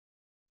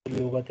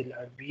Duroosul Lughat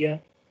AlArabiyyah,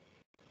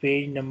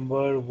 page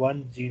number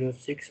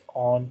 106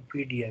 on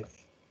PDF.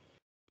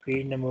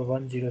 Page number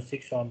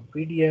 106 on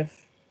PDF.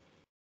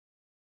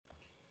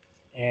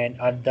 And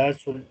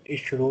Ad-Darsul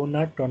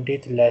Ishruna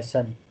 20th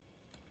lesson,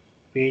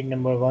 page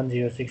number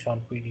 106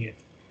 on PDF.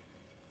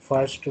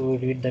 First, we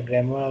read the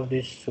grammar of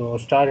this. So,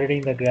 start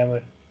reading the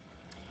grammar.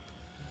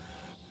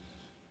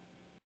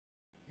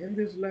 In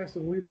this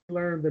lesson, we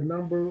learned the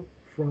number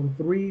from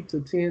 3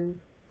 to 10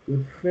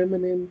 with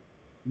feminine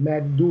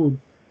magdud.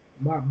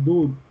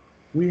 Magdud.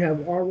 We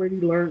have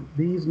already learned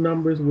these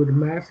numbers with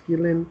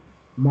masculine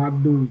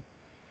magdud.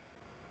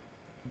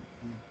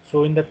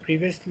 So, in the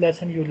previous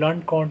lesson, you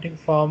learned counting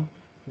from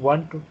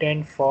 1 to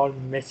 10 for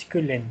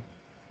masculine.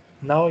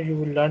 Now, you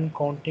will learn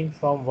counting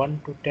from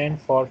 1 to 10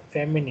 for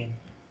feminine.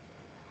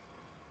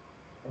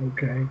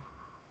 Okay,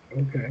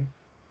 okay.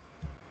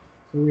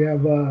 So we have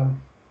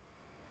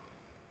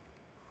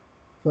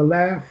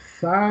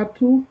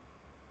thalathatu,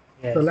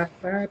 Yes.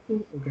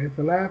 thalathatu, okay,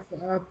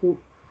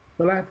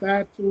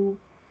 thalathatu,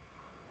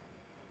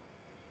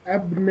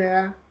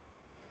 abna,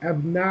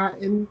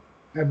 abna'in,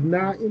 okay,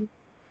 abna,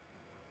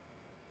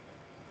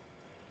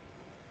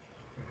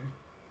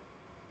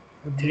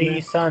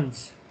 3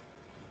 sons.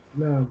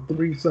 no,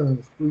 three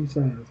sons,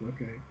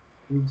 okay,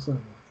 three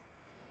sons.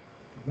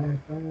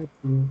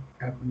 Thalathatu,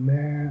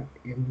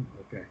 abna'in,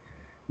 okay.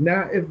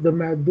 Now, if the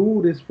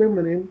madud is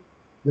feminine,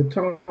 the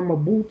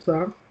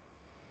tamabuta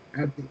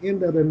at the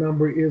end of the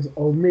number is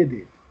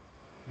omitted.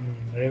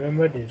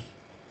 Remember this.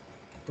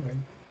 Okay.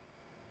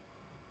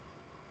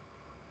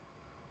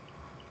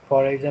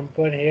 For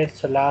example, here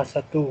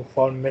salasatu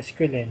for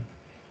masculine,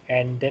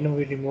 and then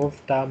we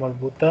remove ta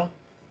marbuta,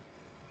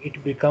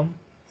 it becomes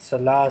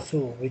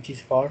salasu, which is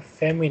for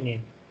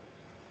feminine.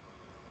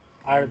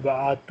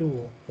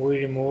 Arba'atu, we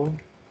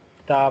removed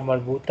ta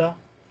marbuta,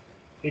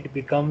 it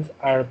becomes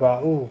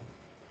arba'u,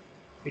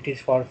 it is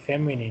for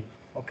feminine.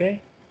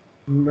 Okay?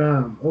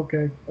 Naam.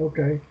 Okay.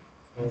 Okay.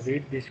 So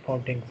read this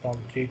counting from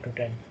 3 to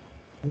 10.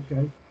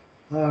 Okay.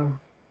 Uh,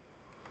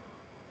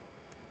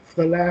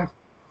 Salah,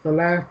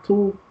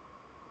 Salatu,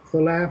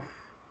 Salah,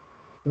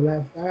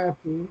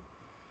 Salafatu,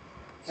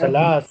 Abn.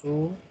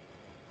 Salasu,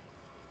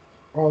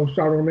 Oh,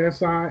 start on that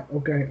side.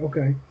 Okay.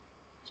 Okay.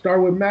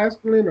 Start with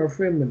masculine or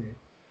feminine.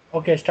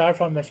 okay, start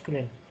from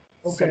masculine.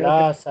 Okay. Okay.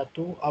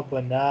 Salasatu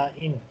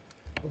abna'in.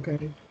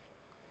 Okay.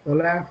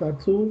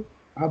 Salafatu,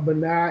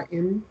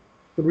 Abna'in,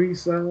 three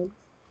sons.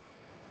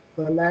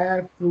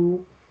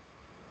 Salatu,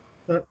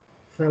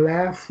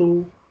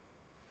 Salasu,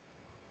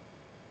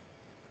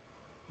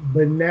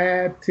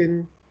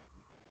 Banatin,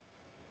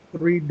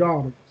 three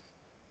daughters.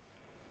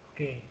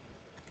 Okay.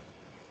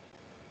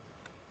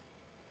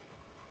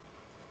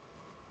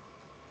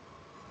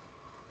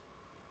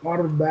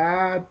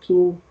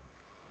 Arba'atu,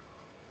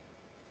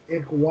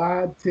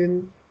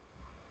 Ikwatin,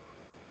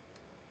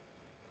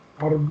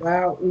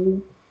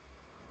 Arba'u,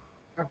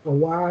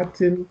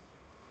 Akwatin,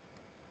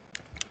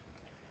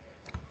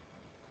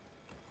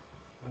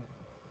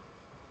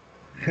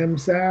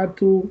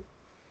 Hamsatu,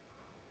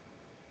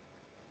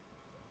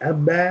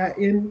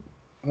 Aba'in,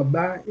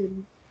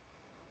 Aba'in,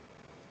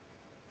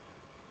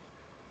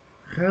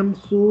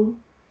 Khamsu,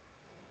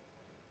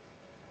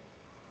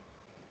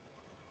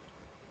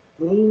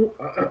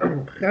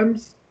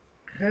 Khams,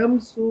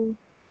 Khamsu,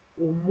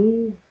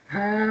 Umuhatin,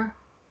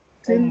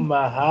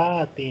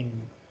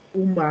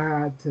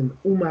 Ummahatin.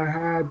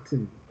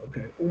 Umahatin.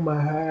 Okay,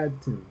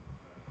 Umahatin.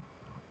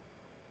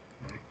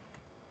 Okay.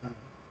 Uh,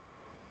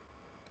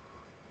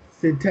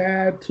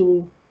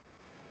 Sitatu,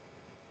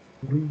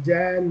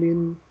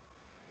 Rijalin,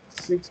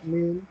 six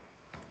men.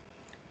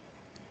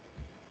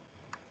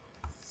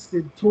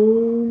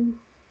 Situn,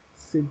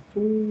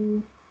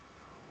 Situn,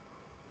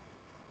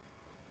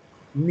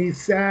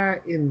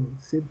 Nisa'in,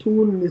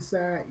 Situn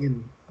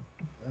Nisa'in,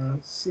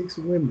 six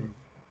women.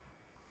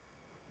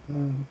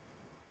 Uh,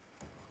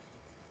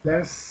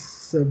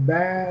 that's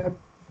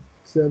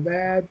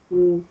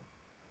Sabatu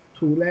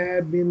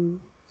Tulabin,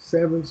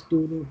 seven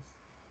students.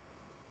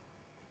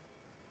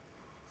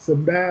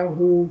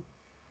 Sabahu,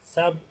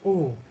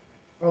 Sab'u.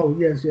 oh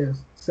yes,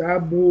 yes.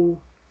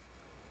 Sabu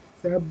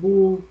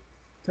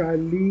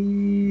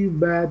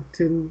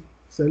Talibatin,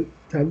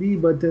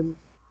 Talibatin,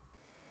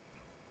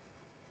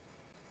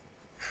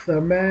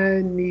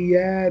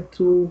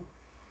 Thamaniyatu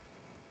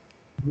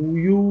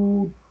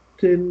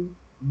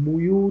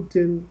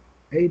Buyutin,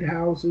 eight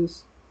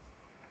houses.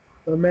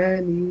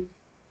 Thamani,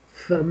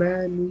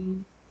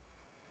 Thamani,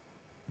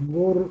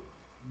 Gur,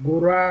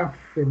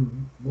 Gurafin,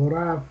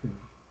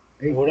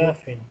 eight rooms.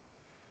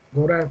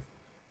 Ghurafin.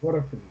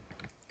 Gurafin,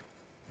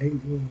 eight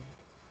rooms.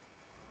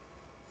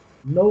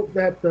 Note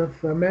that the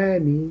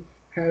Thamani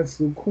has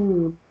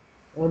sukun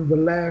on the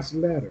last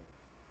letter.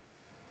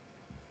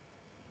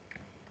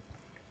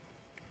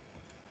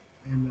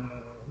 And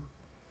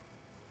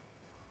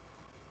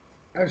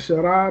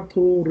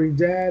Asharatu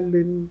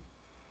Rijalin,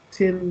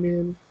 10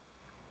 men.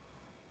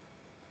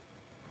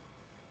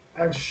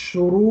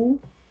 Ashuru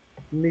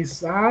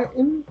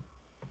Nisa'in,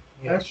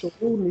 Yes.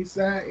 Ashuru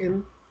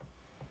Nisa'in,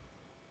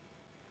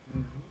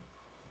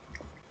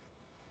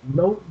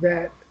 Note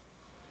that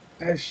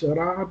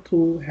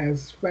asharatu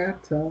has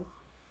fatha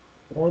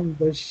on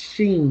the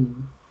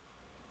sheen,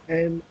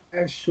 and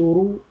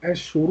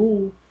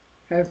ashuru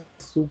has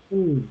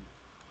sukun.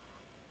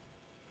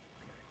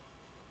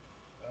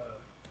 Uh,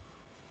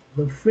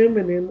 the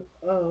feminine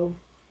of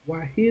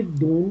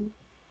wahidun,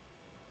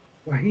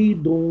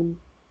 wahidun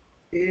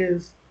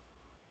is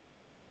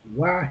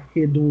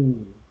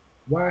wahidun.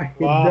 Wahidatun.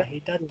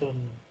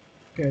 Wahidatun.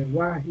 Okay,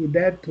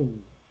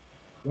 wahidatun.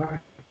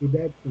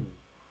 Wahidatun.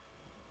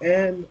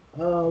 And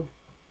of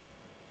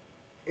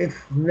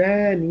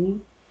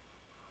ithnani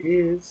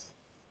is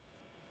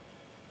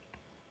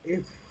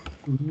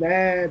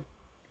ithnat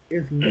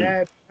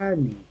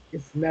ithnatani.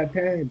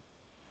 Ithnatani.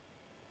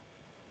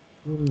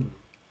 Hmm.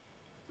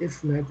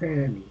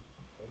 Ithnatani.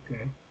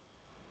 Okay.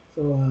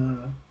 So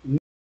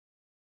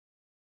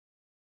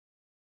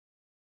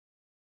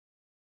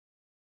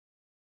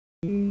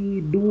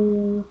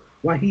lidu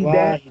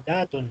wahidat.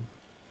 Wahidatun.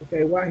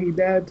 Okay,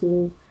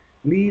 wahidatu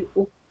li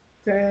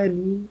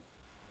uktani.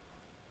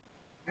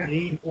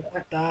 Li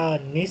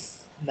uktanis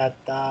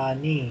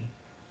natani.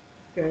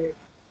 Okay,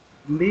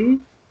 li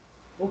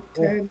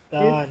uktanis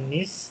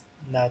Uktanis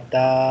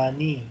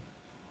natani.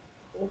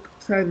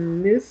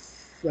 uktanis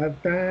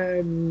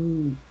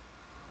satani.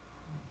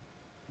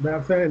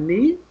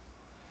 Nafani.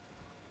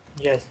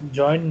 Yes,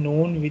 join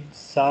noon with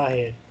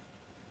sahir.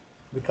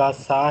 Because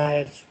sa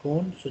has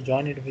sukun, so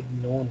join it with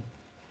noon.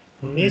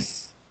 Okay.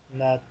 Nis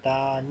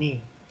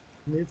natani.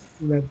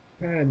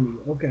 Nislatani.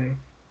 Okay.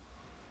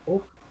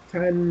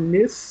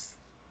 Oktanis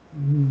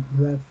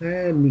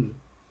Latani.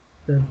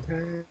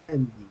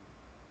 Latani.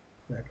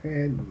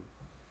 Latani.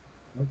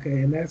 Okay,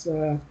 and that's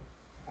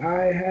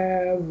I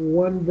have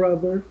one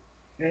brother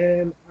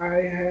and I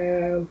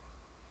have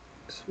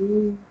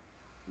two,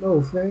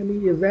 no,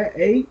 Fanny, is that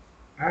eight?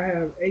 I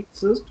have eight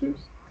sisters?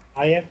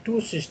 I have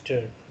two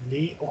sisters.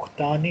 Li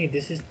uktani.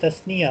 This is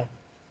tasniya.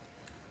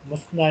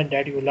 Musna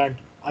that you learned.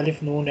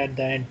 Alif noon at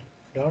the end.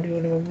 Don't you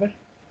remember?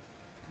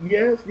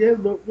 Yes, yes,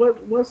 but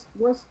what's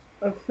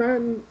a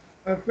fantani?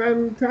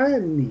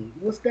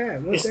 What's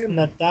that? What's that mean?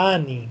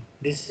 Isnatani.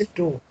 This is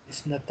two.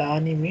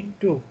 Isnatani mean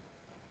two.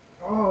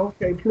 Oh,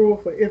 okay, plural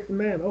for if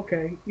man.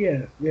 Okay,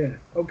 yeah, yeah.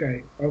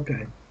 Okay,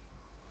 okay,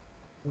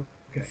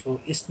 okay.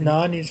 So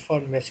isnan is for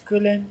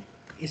masculine.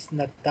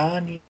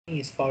 Isnatani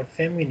is for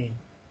feminine.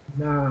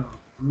 Now,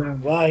 now,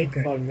 Wahid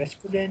okay, for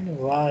masculine.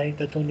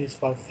 Wahidatun is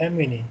for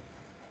feminine.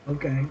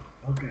 okay,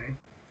 okay,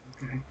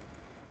 okay.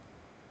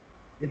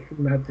 It's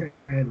not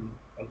tiny.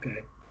 Okay,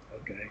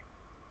 okay,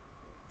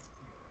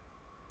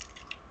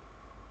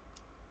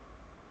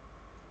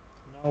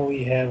 Now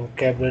we have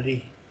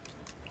vocabulary.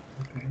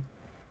 okay.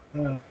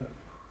 Uh,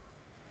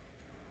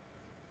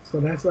 so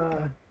that's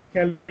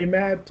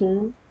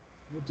kalimatun,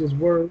 which is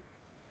word.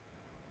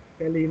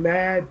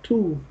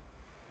 Kalimatu,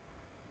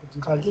 which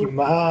is plural.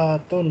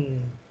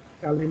 Kalimatun.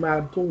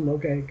 Kalimatun,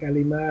 okay,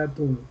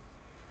 kalimatun.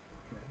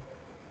 Okay.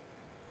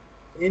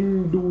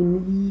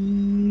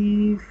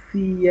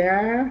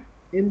 Indonesia,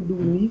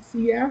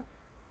 Indonesia.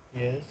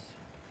 Yes.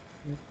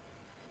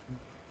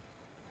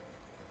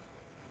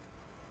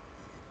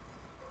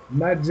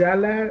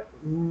 Majala,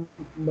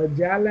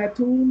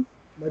 majalatun,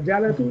 Hmm.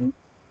 majalatun,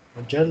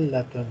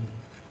 Mujallatun.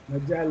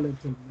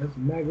 majalatun. That's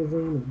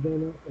magazine or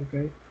journal.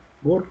 Okay.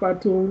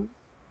 Gorfatun,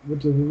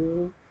 which is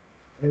room,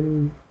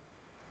 and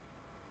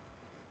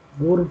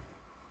gor,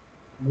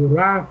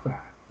 gorafa,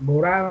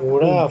 gorafun,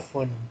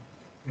 Urafun.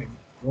 okay.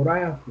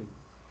 Gorafun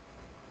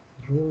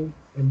is room,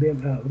 and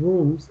then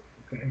rooms.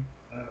 Okay.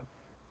 Uh,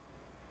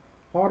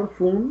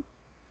 harfun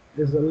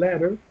is a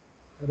letter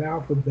of the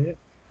alphabet.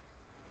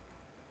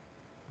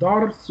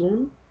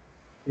 Darsun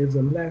is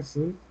a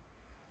lesson.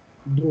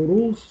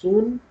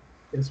 Duroosul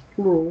is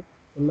plural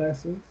for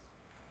lessons.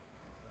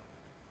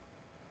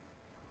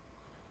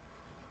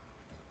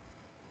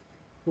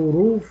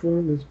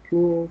 Hurufun is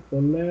plural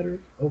for letters.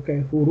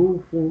 Okay,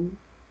 hurufun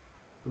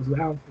is the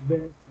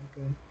alphabet.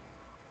 Okay.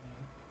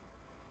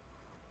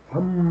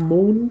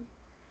 Amun,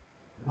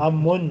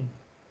 Amun.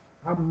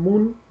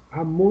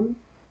 amun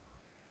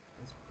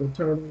is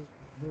paternal.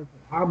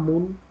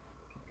 Amun,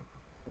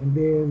 and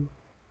then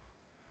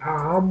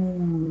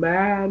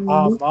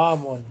amanu,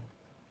 Amamun.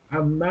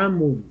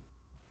 amamun,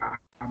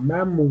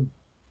 amamun.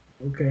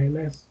 Okay, and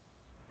that's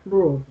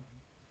plural.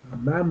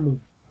 Amamun,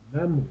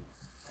 amamun.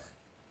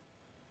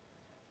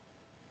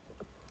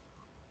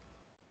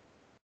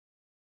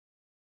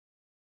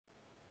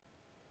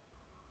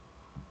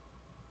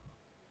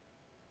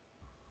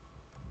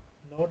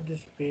 Note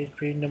this page,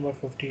 page number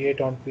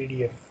 58 on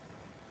PDF.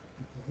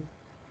 Okay.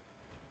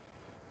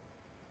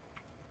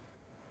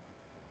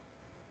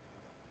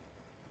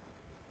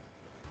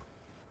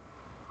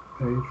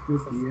 Page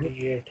 58.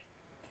 58.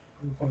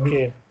 Okay.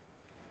 Okay.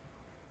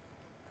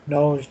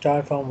 Now we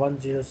start from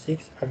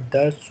 106.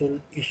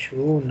 Ad-Darsul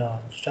Ishruna.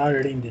 Start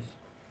reading this.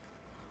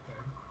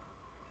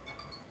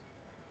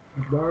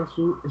 Okay.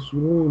 Darsu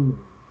Isrun.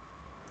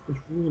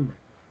 Isrun.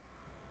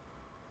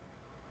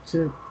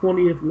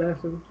 20th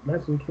lesson,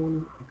 lesson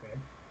 20. Okay.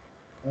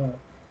 Uh,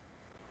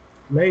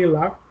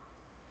 Layla,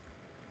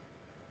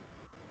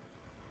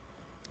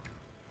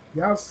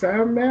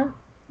 Yasalna,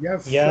 Ya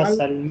Yasal,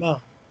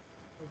 Salma.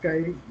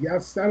 okay,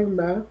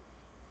 Yasalna,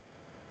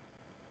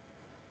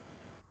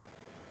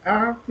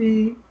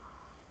 Afi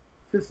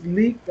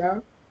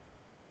Fislika,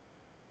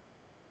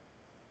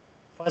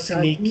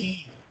 Tali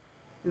Fasliki.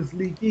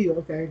 Fisliki,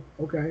 okay,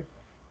 okay.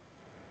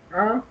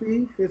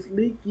 Afi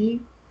Fisliki,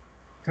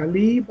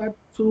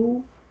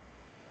 Talibatu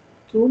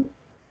Tun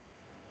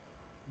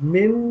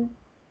Min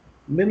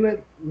من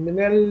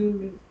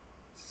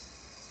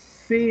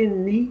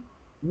السين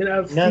من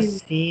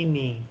السين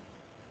Nasini.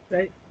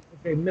 okay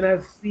من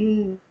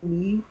السين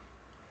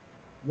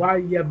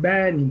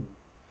والياباني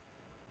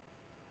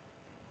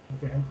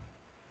okay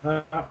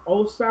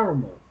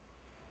Osama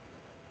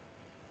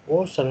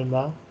O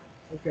Salma.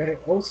 okay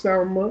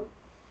Osama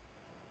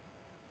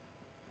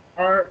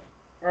are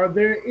are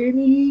there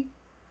any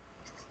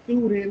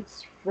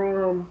students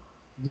from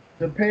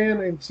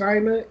Japan and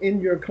China in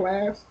your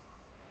class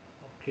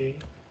Okay.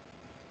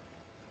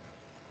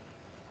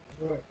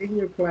 or in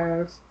your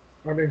class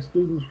are there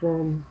students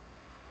from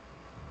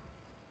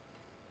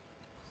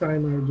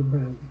China or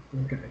Japan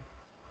okay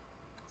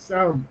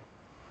Salma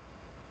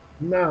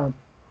now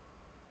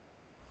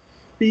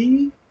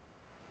في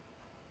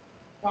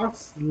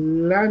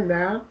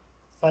فصلنا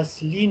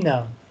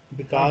Faslina.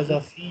 Because فصل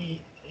of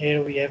he,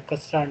 here we have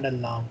kasra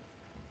and lam.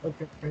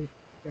 okay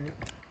okay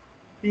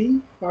في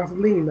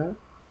فصلنا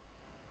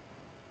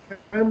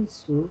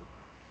خمس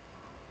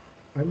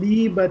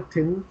حليبة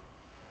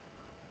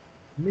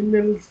من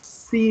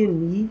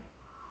السن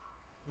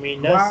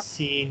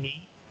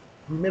Minasini.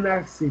 ومن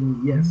السن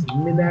yes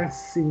من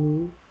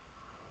السن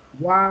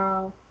و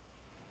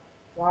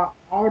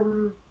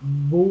وأرب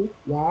Wa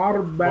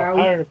وأربع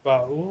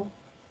arba'u.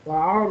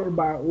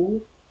 وأربع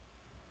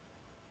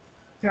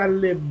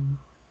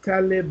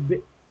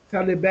طلب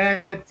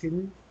طلبات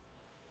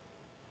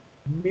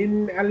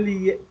من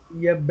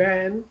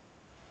اليابان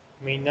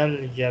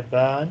Minal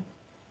Jaban.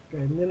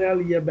 من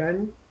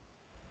اليابان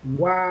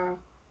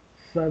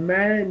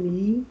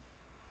وثماني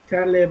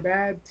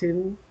طلبات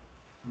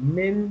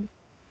من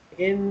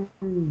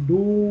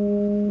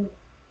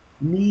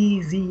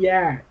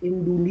إندونيسيا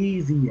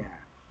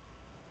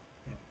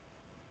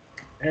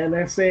and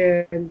I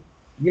said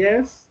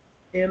yes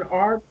in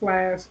our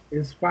class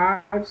is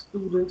 5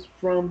 students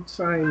from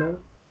China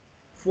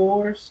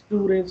 4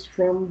 students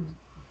from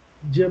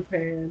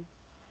Japan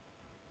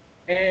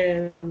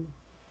and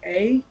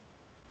 8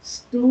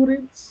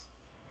 students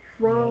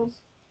from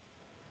Yes.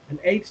 and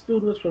 8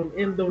 students from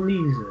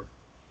Indonesia.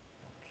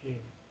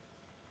 Okay.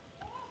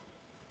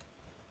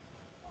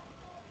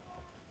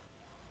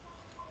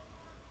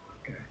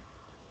 Okay.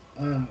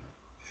 Uh,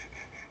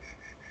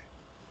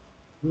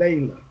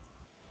 Layla.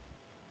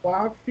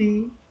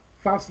 وفي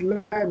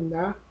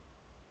فصلنا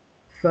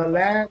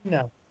ثلاث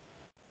Faslina.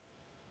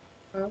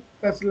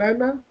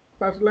 فصلنا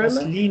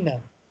Faslina.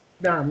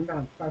 نعم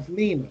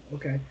فصلنا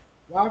okay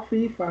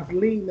وفي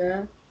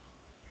فصلنا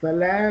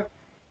ثلاث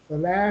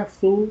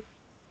ثلاث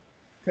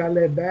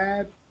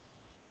طالبات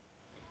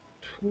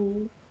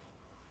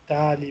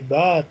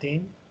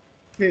Talibatin.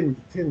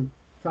 تن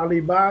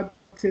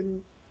طالبات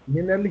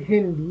من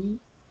الهند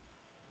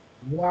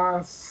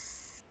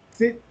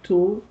وست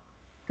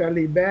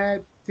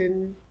طالبات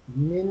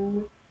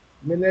من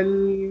من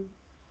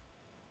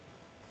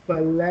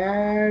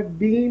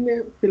فلبين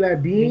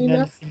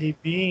Minal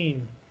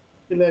Philippine.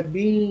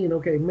 فلبين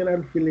اوكي من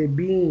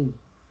الفلبين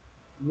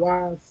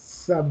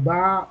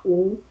وسباء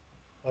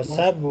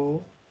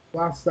Wasabu.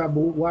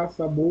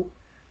 وسبو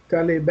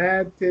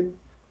طالبات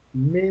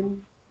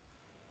من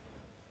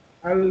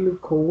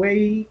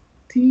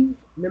الكويت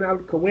من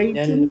الكويت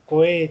Minal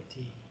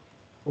Kuwaiti.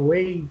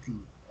 Kuwaiti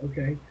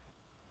okay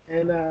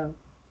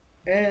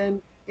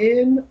and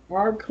in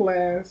our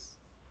class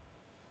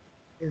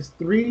is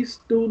 3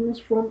 students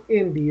from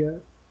India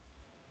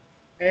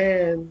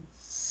and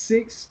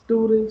 6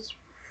 students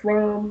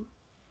from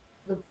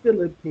the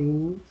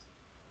Philippines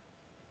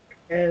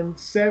and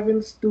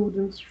 7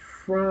 students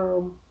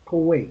from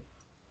Kuwait.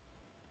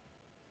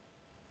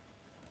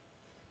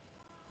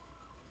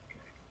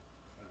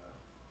 Uh,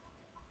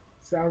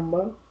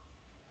 Salma,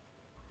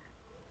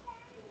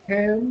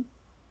 Ham,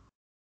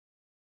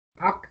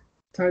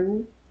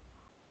 Akhtan,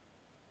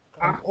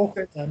 Kam Akhtan,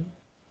 Ukhtan.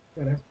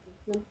 that's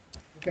Akhtan.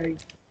 Okay,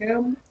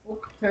 Ham,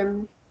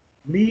 Akhtan,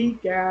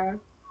 Liga,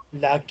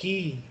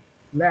 Laki.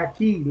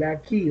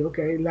 Laki,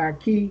 okay,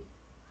 Laki,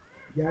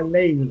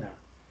 Yalayla.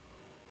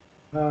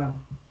 Uh,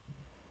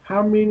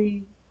 how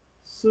many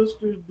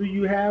sisters do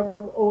you have,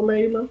 oh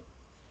Layla?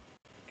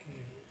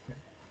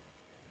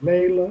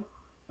 Layla,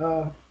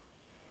 uh,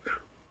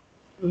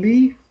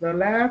 Li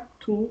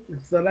Thalathu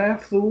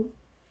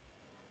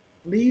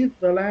Li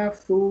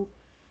Thalathu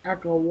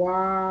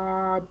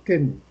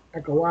Akawatin.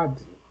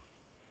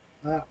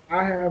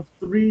 I have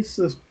 3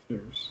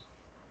 sisters.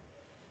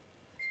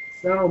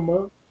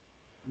 Selma,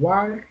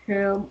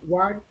 Wakem,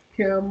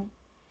 Kam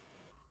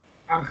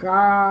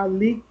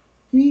Akaliki,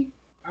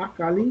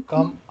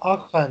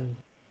 Akhan.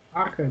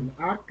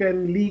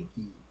 Akan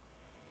Liki.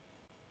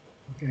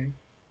 Okay.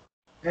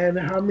 And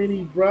how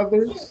many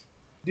brothers?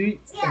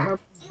 How many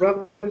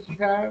brothers you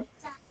have?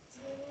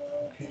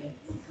 Okay.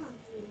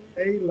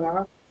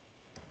 Ayla,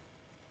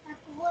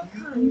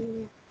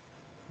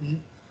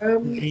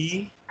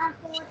 Li.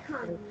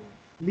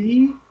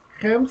 Li,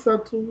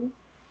 Khamsatu,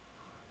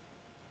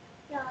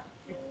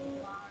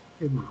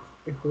 Ikhwatin.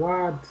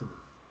 Ikhwatin.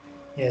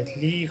 Yes.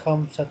 Li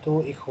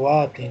khamsatu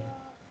ikhwatin.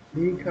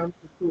 Li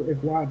Khamsatu,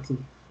 Ikhwatin.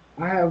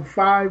 I have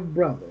 5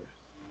 brothers.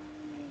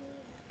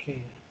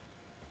 Okay.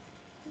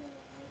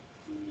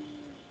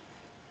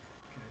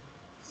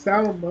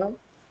 Salma,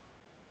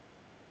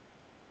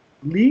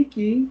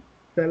 Liki,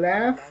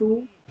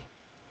 Thalathu,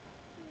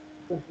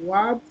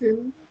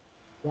 Ikhwatin,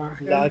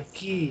 Wahem,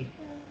 Laki.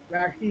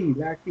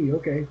 Laki,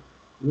 okay.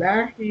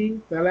 Laki,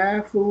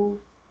 Thalathu,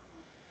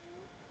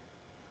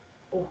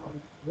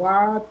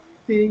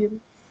 Ukhawatin,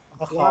 Ukhwat,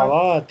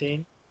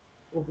 Akhawatin.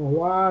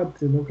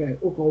 Ukhawatin, okay.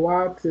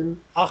 Ukhawatin,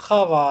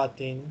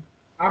 Akhawatin.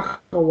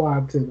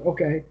 Akhawatin,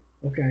 okay,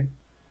 okay.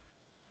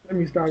 Let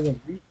me start again.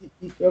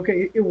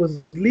 Okay, it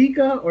was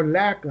Lika or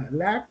Laka?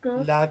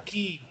 Laka?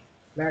 Laki.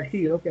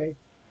 Laki, okay.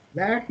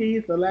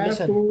 Laki,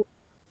 Listen. Thalathu,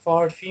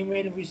 For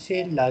female we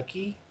say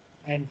laki,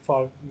 and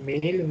for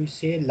male we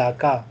say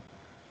laka.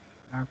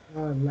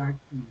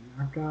 Laki,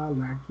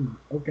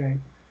 okay.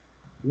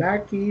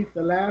 Laki,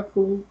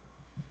 Thalathu,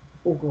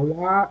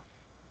 Ukawat,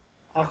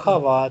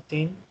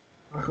 Akhawatin.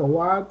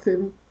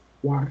 Akhawatin,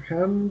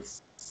 Wakhamsatu,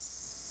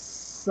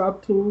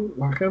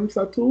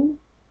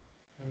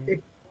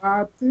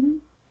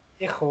 Ikwatin,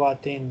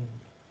 Ikhwatin.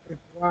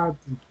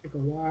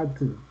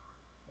 Ikwatin,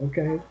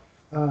 okay.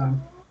 Uh,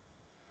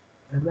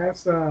 and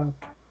that's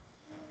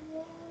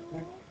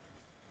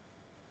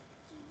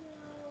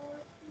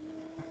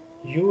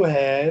You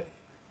have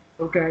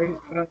okay.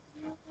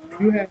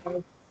 You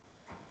have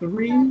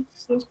 3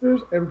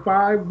 sisters and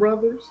 5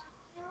 brothers.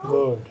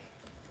 good.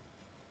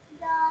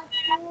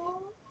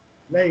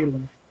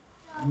 Layla.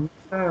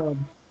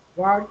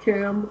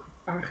 Wakam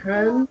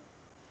Ahan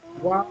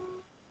Wakan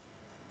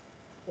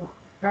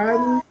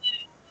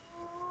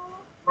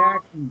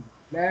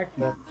Laki.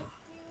 But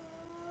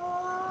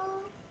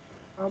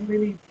How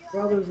many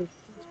brothers and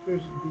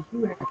sisters do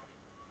you have?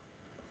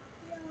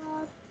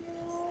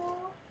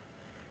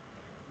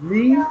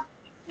 Lee,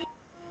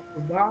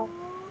 Ba,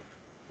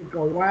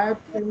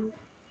 Ikawatin,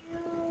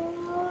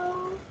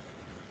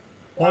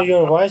 now Wa.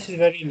 your voice is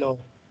very low.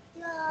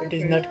 It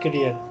is Okay, not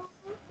clear.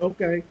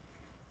 okay.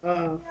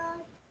 Uh,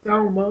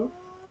 Salma,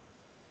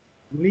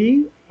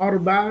 Lee,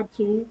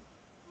 Arbatu,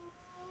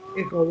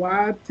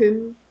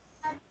 Ikawatin,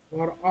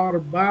 or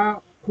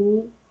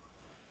Arbaku,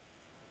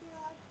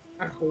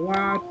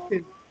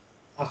 Akhawatin.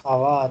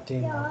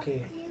 Akhawatin.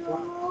 Okay.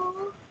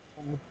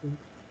 Akhawatin.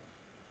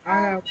 I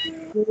have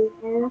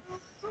 4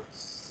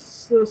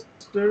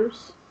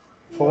 sisters.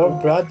 Four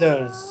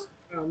brothers.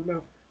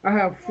 No, I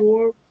have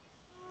four.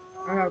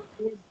 I have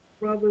 4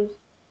 brothers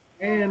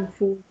and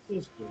 4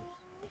 sisters.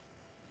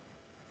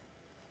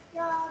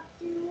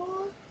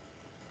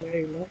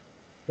 Layla.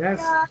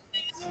 That's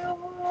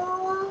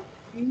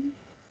me.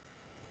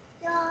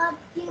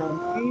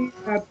 Me.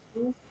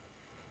 Hatu.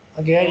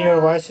 Again, your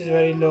voice is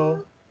very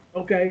low.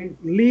 Okay.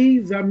 Lee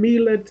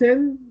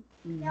Zamilatin.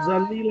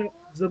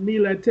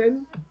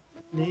 Zamilatin.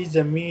 Li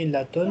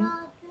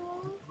zamilatun.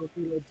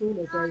 Zamilatun.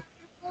 Okay.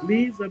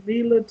 Lee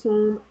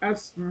Zamilatun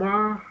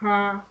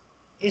Asmaha.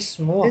 Is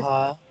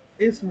Ismuha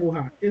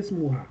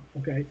Ismuha.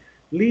 Okay.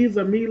 Lee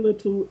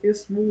Zamilatu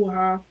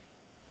Ismuha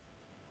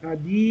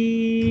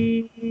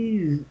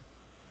Khadij.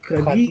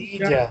 Khadija.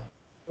 Khadija.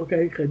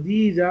 Okay,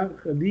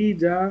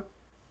 Khadija,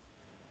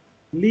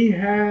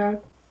 Liha,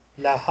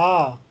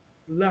 Laha.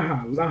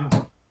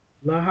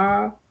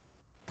 Laha,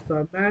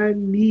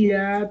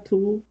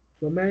 Thamaniyatu,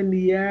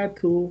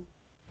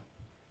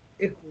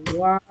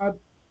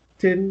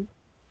 Ikwatin,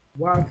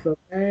 wa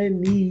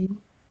Thamani,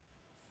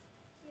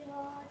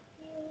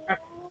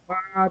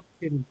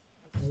 Akwatin.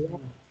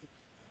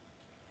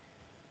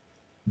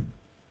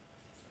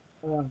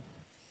 Uh,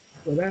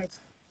 so that's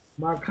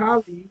my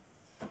colleague,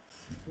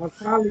 my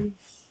colleague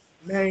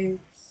name,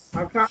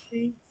 my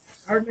colleague,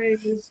 her name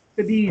is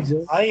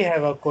Khadija. I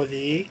have a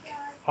colleague.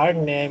 Her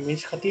name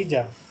is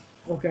Khatija.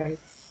 Okay.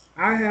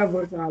 I have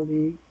a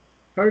colleague.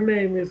 Her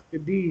name is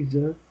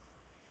Khadija,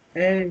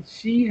 and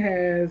she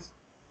has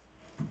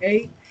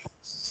 8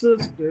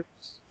 sisters,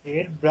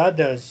 8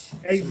 brothers.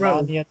 8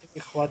 brothers. Samaniyatu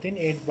ikhwatin.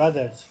 8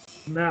 brothers.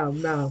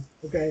 Now,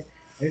 okay.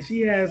 And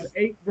she has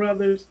 8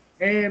 brothers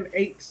and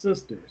 8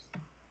 sisters.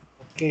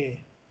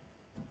 Okay.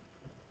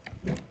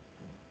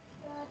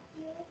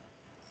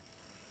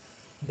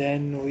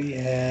 Then we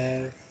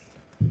have.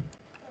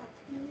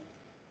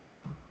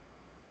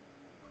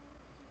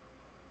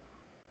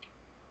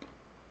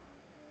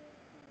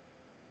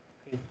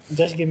 Okay,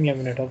 just give me a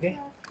minute, okay?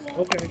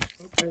 Okay.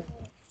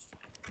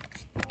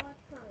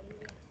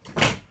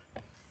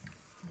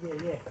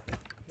 ये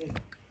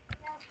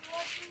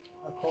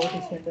अखरोट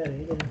इसके अंदर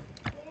है इधर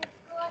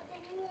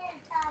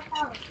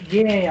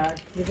ये है यार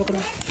ये पकड़ो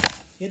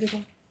ये देखो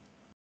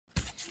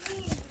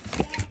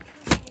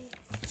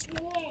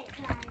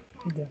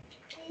इधर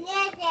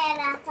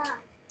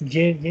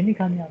ये नहीं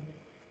खाने आपने,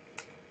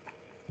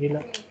 ये ला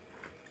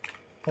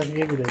सर,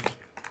 ये भी ले लो।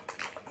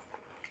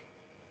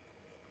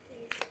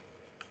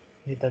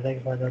 ये दादा के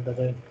पास जाओ,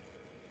 दादा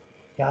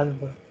क्या हाल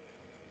पर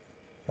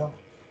जाओ,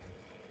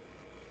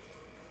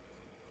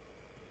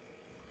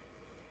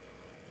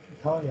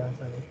 उठाओ यहाँ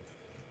सारे,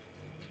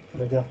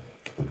 ले जाओ।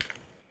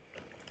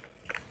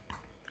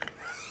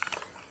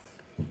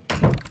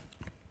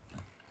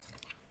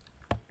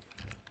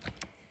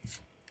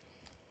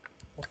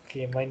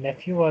 Okay, my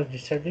nephew was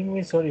disturbing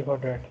me. Sorry for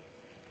that.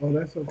 Oh,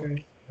 that's okay.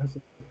 Okay. That's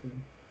okay.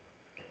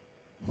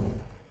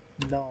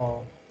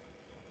 Now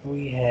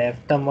we have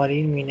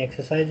Tamarin mean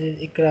exercises.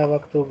 Ikra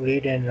waktub,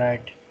 read and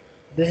write.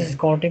 This is Okay.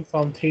 counting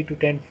from 3 to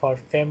 10 for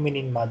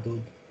feminine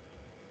madud.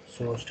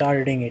 So start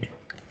reading it.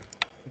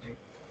 Okay.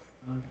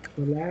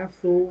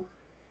 Thalathu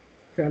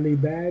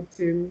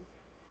talibatin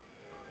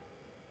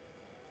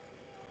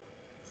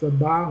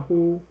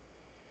sabahu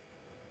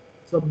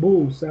sabu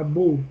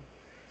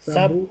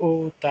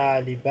Sab'u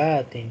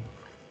talibatin.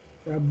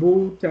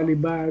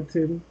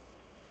 talibatin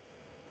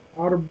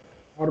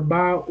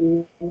arba'u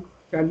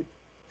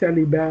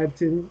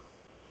talibatin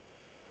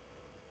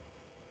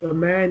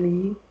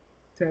ثماني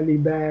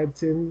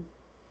talibatin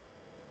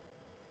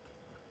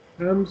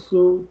خمس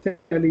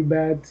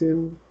talibatin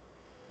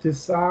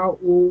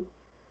tisa'u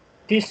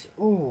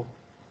Tis'u.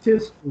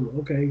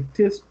 okay,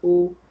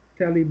 tis'u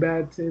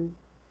talibatin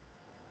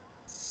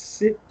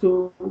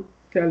sittu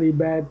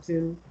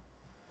talibatin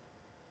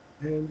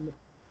and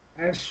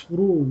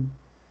ashru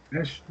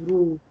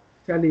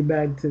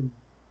talibatin.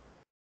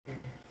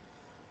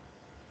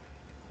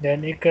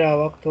 Then Ikra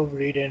waktub,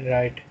 read and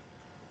write.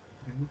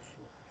 Okay.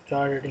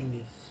 Start reading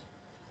this.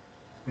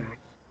 Okay.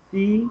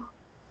 في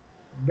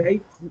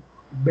بيت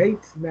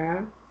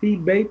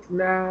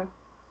بيتنا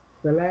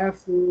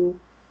ثلاث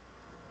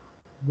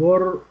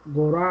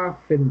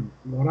غرف.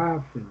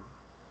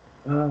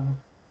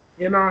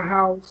 In our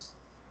house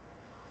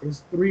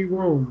is 3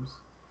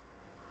 rooms.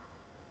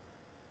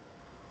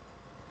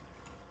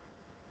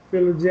 في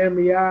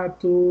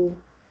الجامعات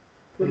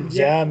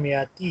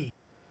Jamiati.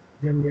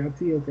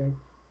 okay.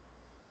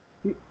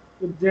 في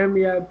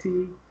الجامعات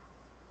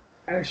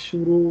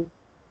أشهر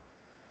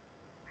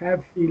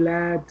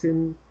حفلات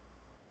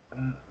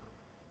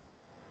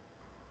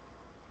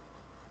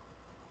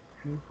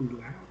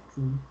حفلات.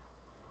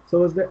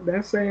 So is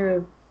that's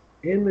saying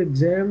in the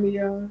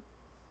Jamia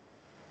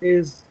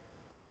is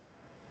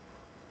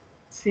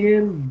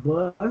 10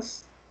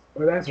 bus,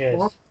 or that's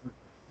Yes.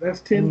 that's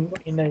 10 bus.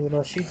 In a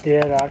university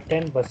there are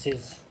 10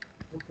 buses.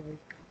 Okay,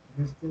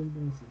 that's 10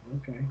 buses.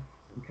 Okay,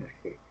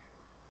 okay.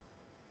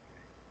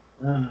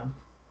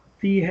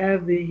 في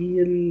هذه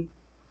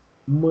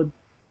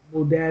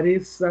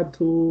المدرسة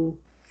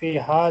في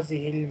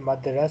هذه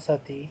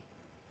المدرسة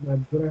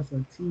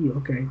مدرستي.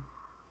 Okay.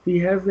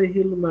 في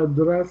هذه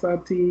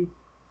المدرسة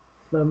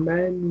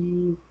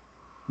 8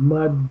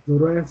 مدرسات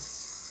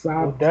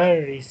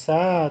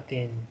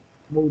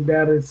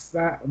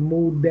مدرسات.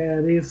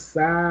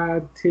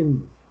 مدرسات.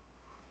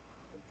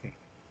 Okay.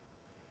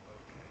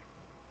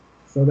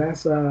 So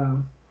that's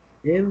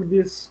in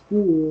this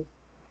school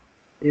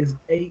is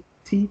 8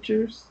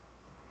 teachers.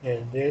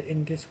 Yes, there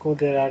in this school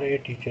there are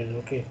 8 teachers.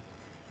 Okay.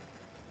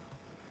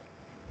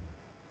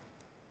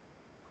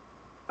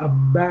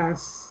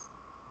 Abbas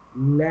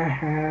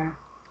laha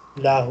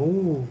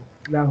Lahu.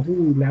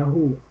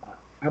 lahu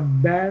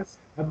Abbas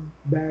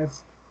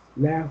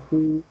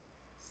lahu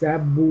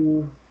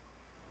sabu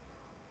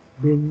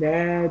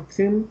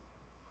binatin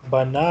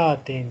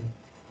Banatin.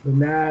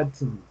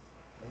 binatin.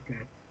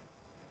 Okay.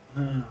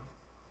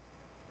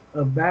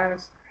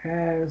 Abbas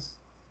has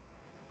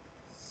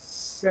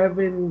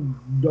 7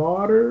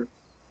 daughters.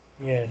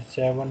 Yes,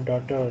 7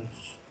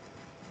 daughters.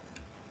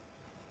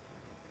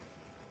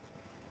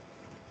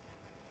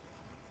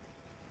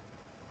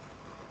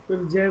 في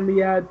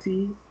الجامعات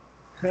في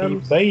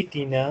خمس.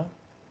 بيتنا.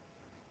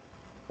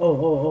 Oh,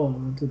 I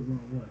went to the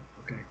wrong one.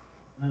 Okay.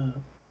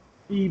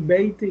 في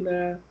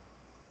بيتنا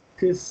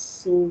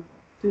تسو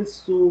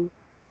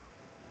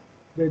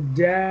the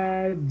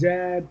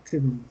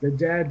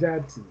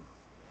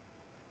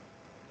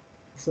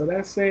So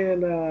that's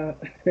saying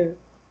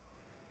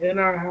in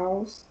our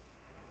house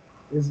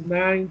is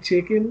 9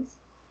 chickens.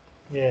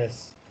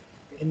 Yes.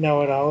 In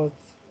our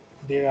house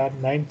there are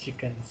 9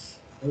 chickens.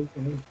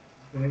 Okay.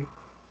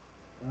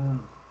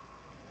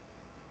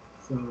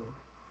 So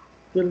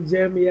في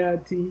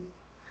الجامعات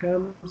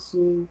خمس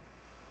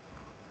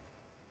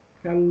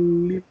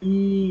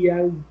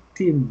كليات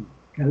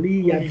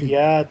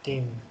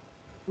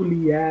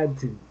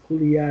Kuliyatin.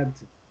 كليات.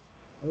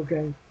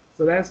 Okay.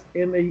 So that's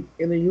in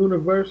a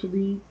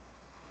university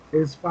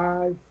is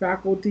 5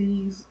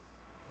 faculties.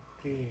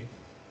 Okay.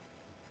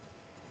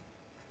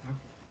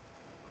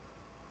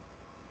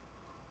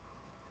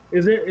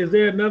 Is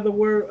there another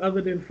word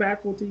other than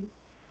faculty?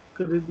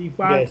 Could it be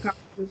 5 Yes.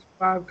 colleges?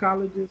 5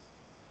 colleges?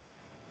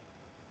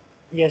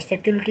 Yes,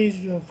 faculties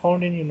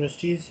found in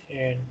universities,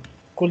 and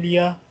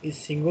kuliya is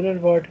singular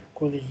word,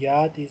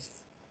 kuliyat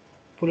is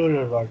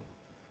plural word.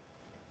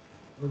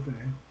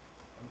 Okay.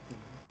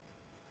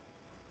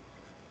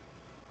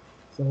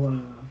 So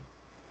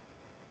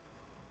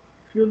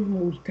في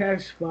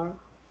المستشفى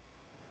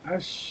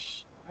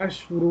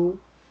أشهر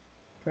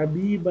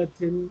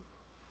طبيبة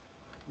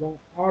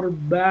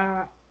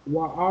وأربع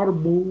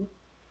وأربع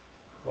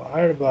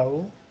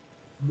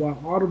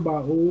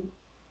وأربع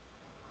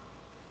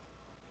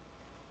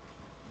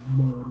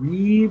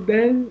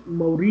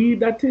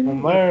مريدة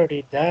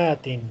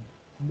ممرضات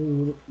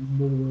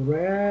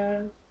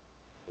مرا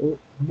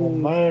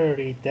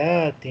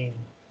ممرضات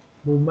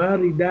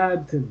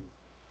ممرضات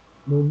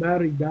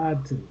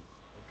ممرضات.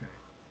 Okay.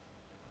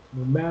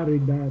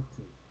 ممرضات.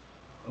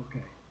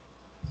 Okay.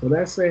 So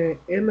that's saying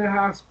in the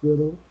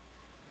hospital,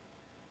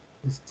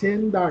 it's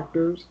 10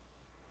 doctors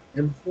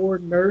and 4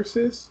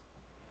 nurses.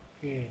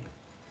 okay.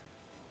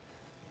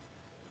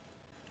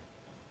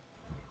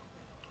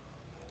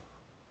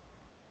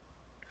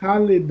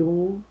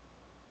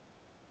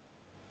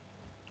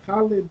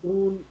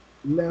 خالدون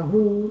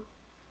له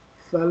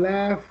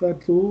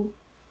ثلاثة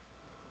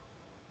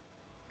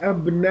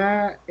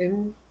أبناء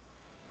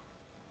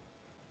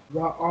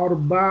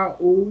وأربع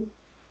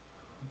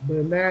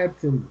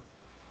بنات.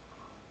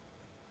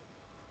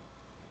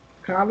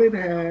 Khalid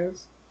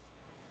has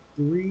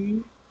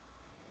 3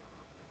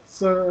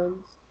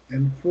 sons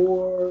and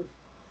 4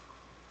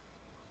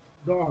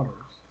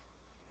 daughters.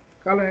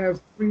 Khalid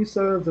has 3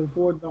 sons and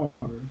 4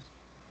 daughters.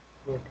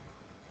 Good.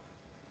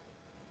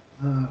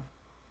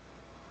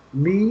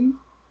 Lee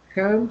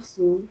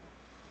Khamsu.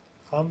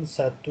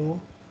 خمسة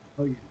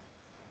Oh yeah.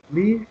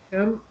 Lee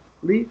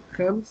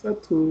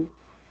Khamsatu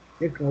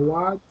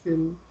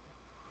Ikawatin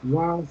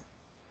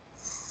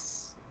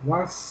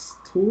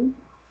Wastu.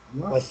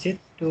 وست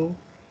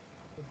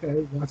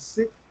Okay.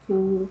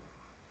 Wasitu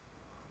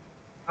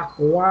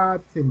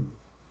Akwatin.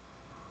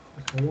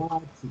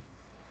 Akwatin.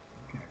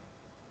 Okay.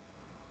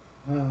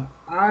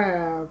 I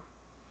have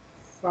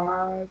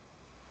 5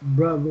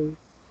 brothers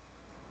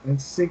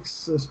and 6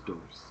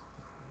 sisters.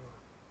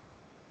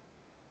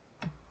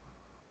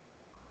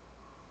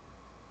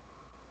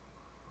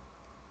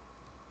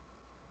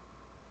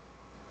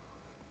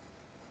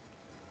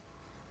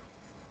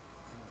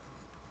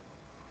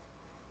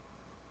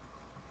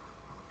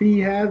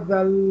 في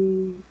هذا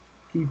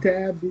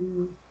الكتاب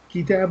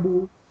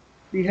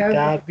في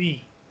هذا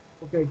كتابي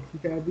okay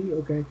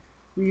كتابي okay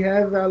في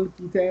هذا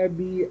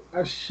الكتاب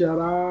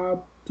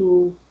الشراب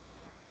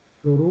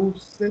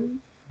دروس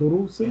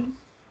دروس.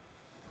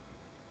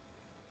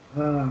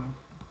 uh,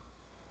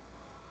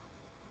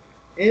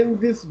 in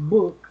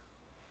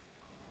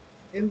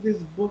this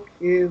book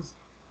is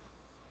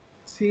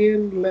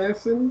 10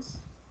 lessons.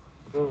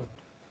 good.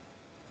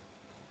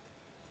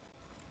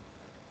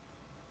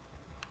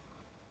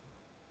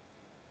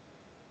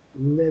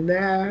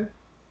 لنا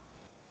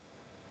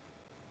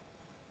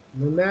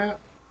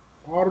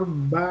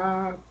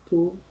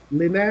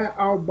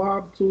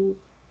أربعة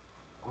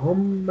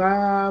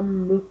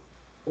أمام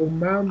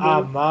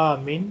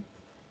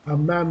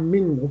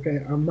أمام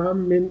okay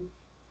أمام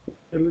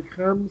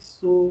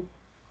الخمس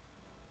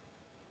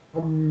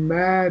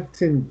أمات.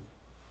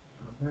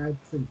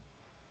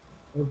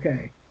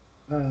 Okay.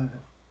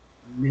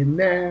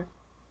 Lina,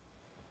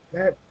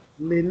 that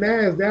Lina,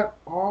 is that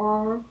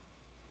R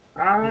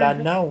I?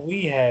 لنا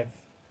we have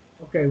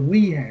Okay,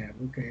 we have.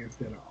 Okay,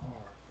 instead of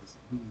R, it's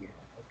we have.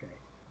 Okay.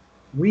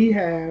 We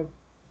have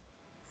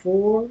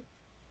 4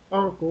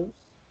 uncles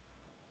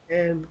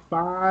and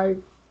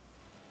 5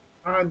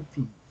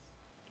 aunties.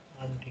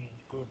 aunties.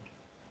 Good.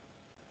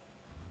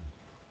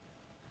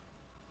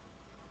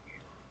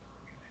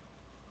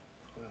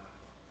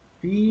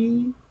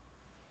 في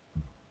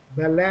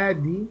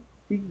بلادي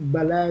في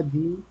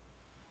بلادي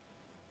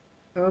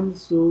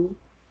 5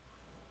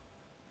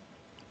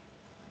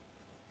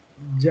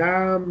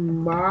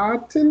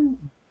 جامعات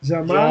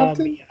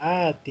جامعات.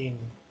 جامعات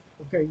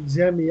Okay,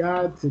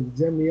 جامعات.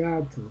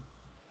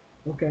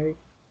 Okay,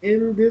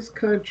 in this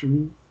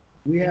country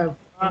we have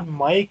in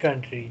my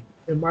country.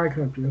 in my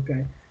country.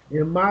 Okay,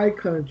 in my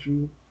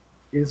country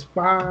is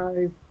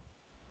 5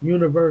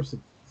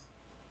 universities.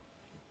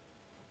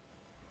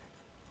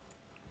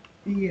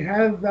 في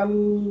هذا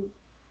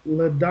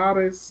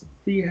المدارس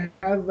في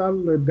هذا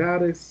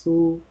الدرس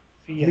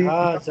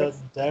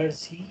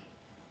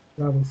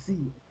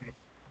Okay.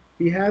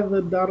 في هذا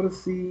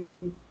الدرس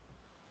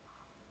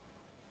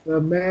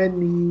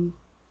 8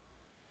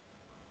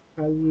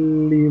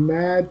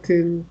 كلمات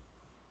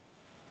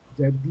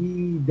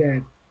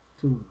جديدة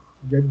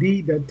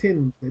جديدة.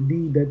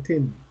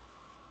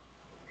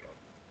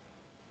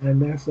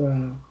 And that's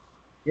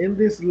in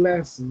this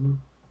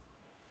lesson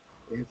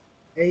it's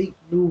 8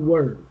 new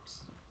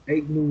words.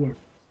 8 new words.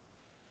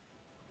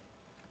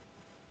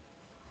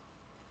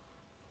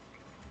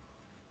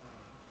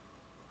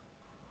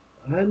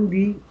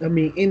 عندي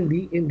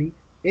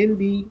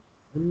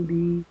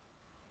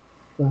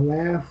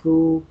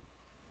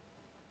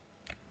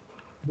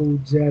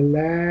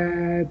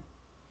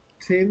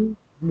 3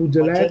 مجلات مجلات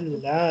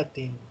مجلات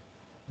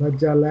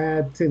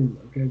مجلات.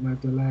 Okay,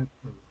 مجلات.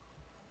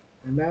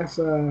 And that's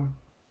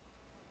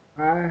I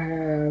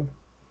have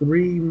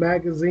 3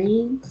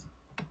 magazines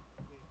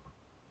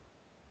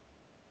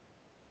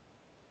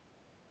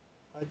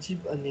أجب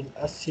عن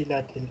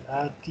الأسئلة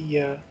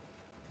الآتية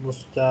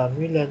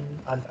مستعملا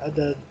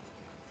العدد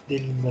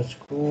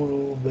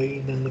المذكور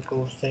بين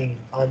القوسين.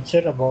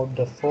 Answer about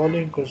the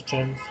following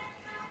questions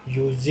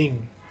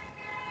using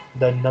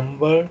the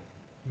number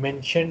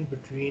mentioned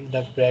between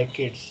the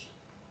brackets.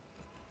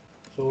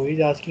 So he's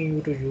asking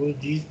you to use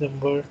these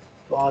numbers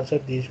to answer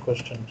these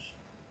questions.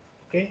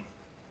 Okay?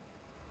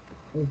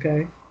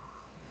 Okay.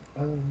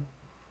 So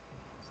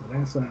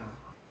that's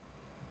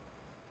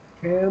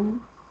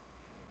Cam,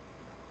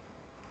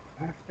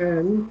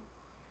 Afan,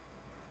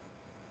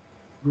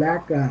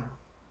 Laka.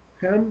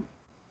 Cam,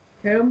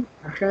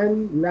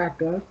 Afan,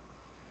 Laka.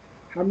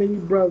 How many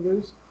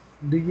brothers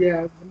do you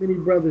have? How many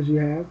brothers you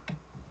have?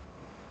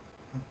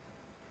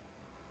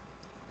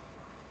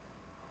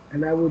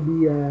 And that would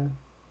be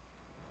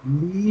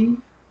Lee,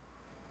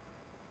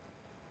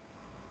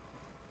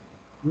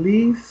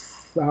 Lee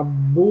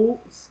Sabu,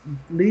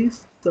 Lee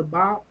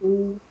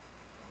Sabau,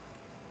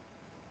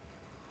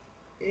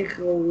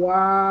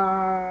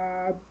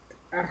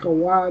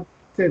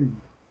 Akhawatin,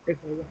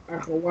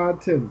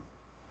 Akhawatin.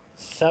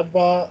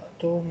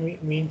 Sabatu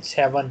means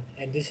 7,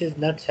 and this is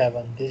not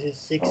 7, this is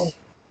 6. Oh,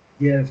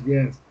 yes,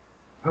 yes.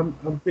 I'm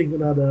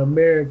thinking of the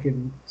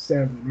American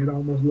 7. It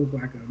almost looked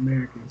like an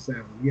American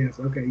 7. Yes,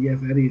 okay, yes,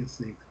 that is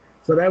 6.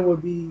 So that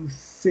would be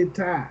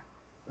Sita.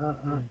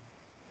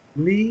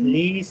 Lee.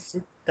 Li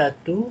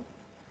sittatu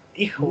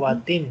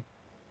ikhwatin.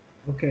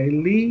 Okay,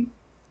 Lee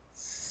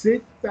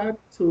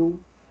Sitatu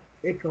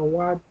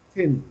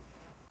Ikawatin.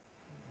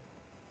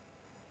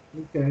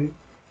 Okay.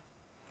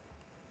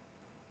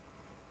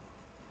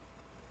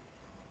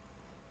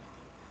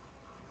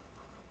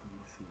 Let me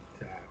see.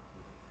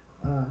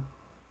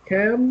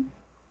 Kam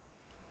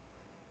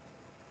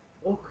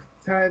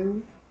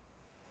Uktan.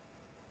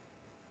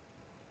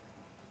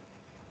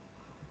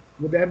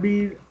 Would that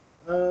be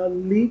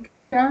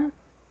Lika?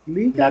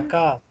 Lika?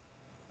 Laka.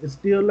 It's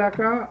still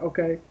Laka?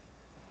 Okay.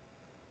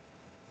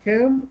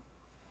 Kam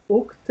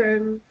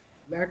Uktan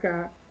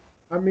Laka.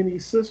 How many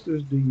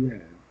sisters do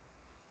you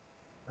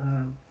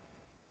have?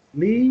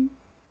 Li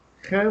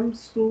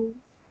Khamsu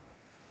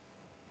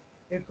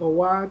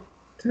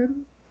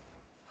Ikawatin.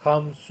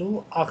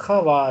 Khamsu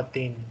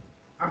akhawatin.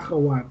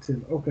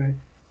 Akhawatin. Okay.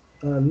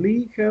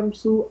 Li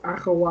Khamsu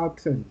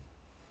Akhawatin.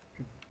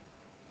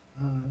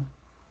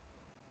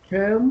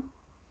 Kam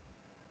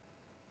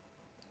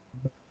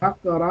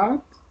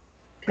Bakarat.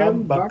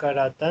 Kam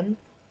bakaratan.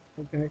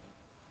 Okay.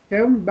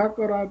 Kam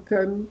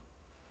Bakaratan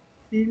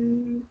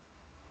fil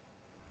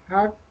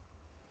hak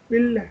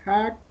fil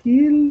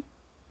hakil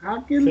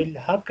hakil Fil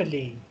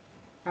hakli.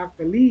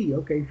 hakali.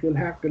 Okay, fil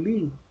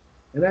hakali.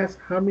 And that's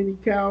how many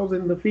cows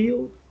in the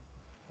field?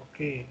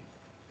 Okay.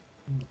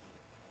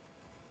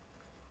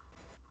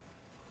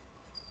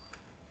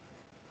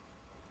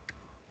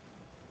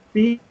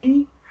 Fi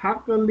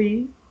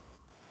hakali.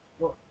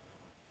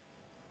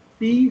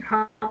 Fi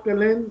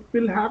hakalen.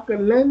 Fil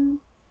hakalen.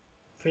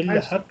 Fil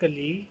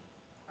hakli.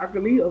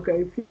 Hakali.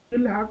 Okay.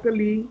 Fil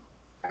hakali.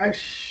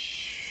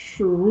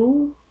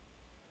 Ashru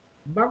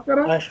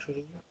bakara.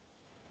 Ashru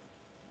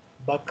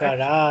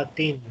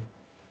bakaratin.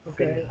 Fil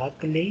Okay.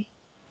 hakli.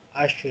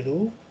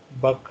 Ashru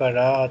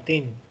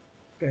bakaratin.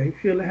 Okay.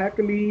 Fil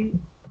hakali.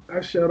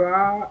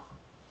 Ashara.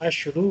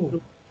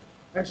 Ashru.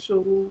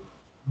 Ashru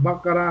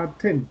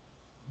bakaratin.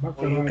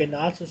 Or you can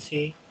also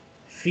say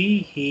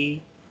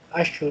fihi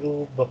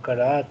ashru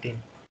bakaratin.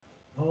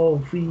 Oh,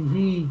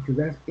 fihi, because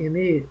that's in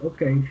it.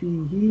 Okay,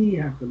 fihi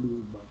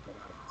hakalu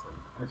bakaratin.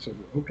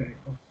 Ashru. Okay,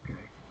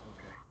 okay,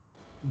 okay.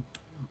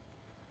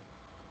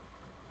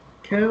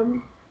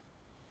 Kam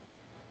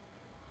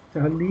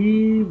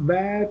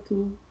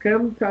talibatu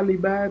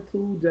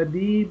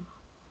jadid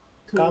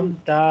Kam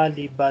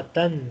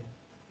talibatan.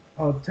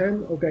 Oh,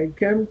 10. Okay,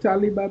 kam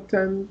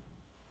talibatan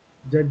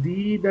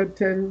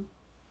jadidatan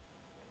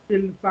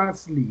fil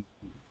fasli.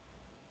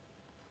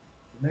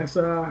 That's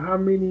how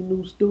many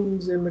new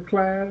students in the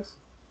class?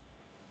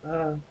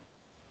 Can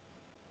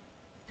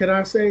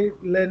I say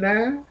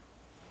Lena?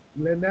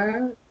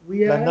 Lena,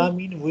 we have? Lana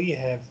mean we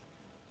have.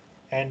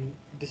 And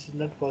this is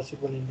not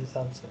possible in this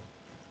answer.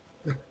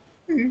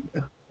 Okay,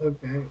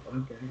 okay,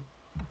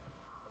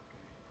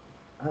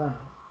 okay.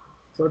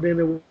 So then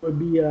it would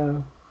be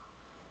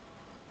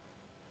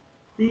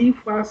fi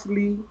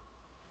fasli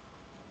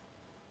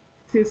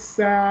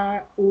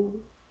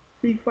tisa'u.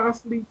 Fi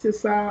fasli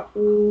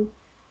tisa'u.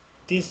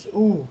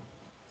 Tis'u.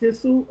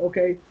 Tisu,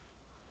 okay.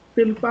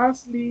 Fil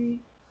fasli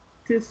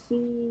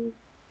tisu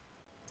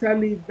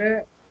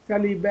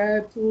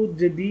talibatu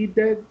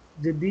jadidat.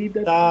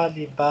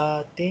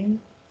 Talibatin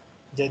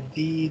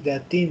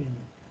jadidatin.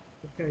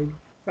 Okay,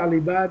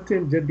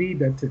 talibatin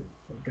jadidatin.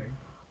 Okay.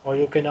 Or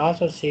you can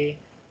also say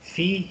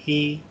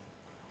fihi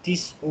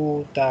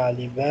tis'u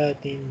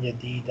talibatin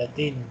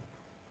jadidatin.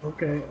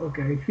 Okay,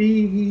 okay.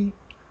 Fihi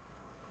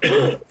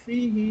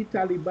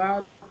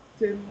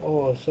talibatin.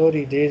 Oh,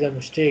 sorry, there is a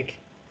mistake.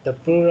 The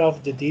plural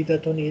of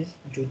jadidatun is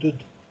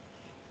judud.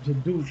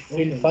 Jadud.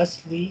 Fil Okay.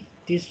 fasli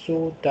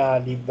tis'u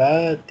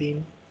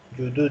talibatin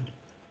judud.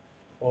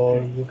 Or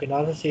Okay. you can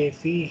also say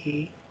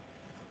fihi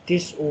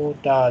تسع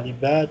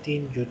طالبات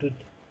جدد.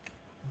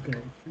 Okay.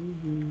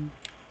 فيه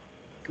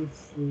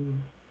تسع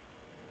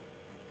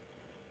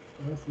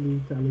أصلي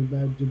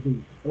طالبات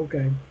جدد.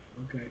 Okay.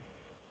 Okay.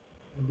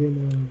 And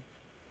then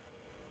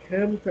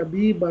كم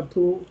طبيبة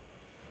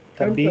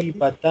كم طبيب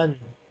طبيبة.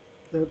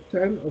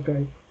 10.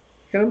 Okay.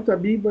 كم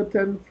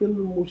طبيبة في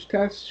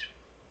المستشفى.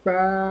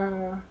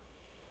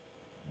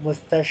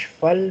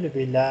 مستشفى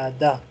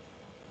الولادة.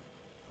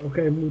 Okay.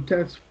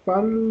 مستشفى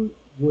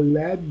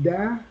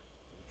الولادة.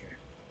 Okay.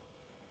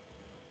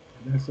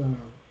 That's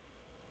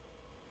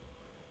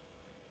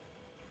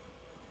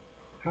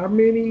how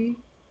many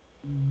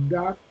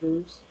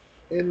doctors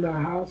in the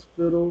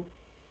hospital?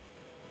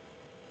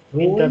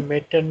 In the Boy.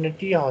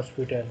 maternity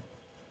hospital.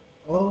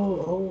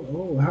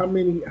 Oh. How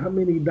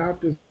many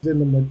doctors in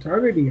the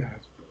maternity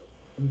hospital?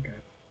 Okay.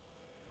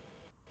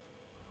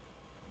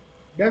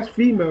 That's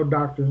female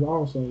doctors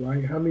also,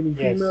 right? How many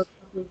female Yes,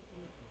 doctors?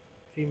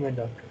 female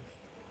doctors.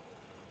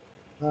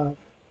 Uh,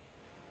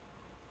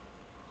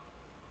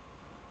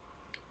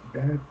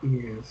 that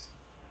is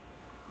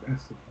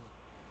that's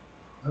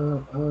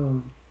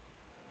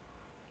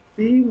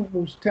في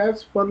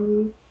مستشفى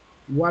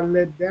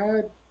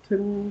الولادات.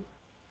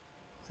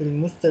 في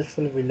المستشفى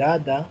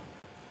الولادة.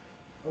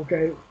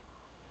 Okay.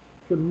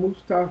 في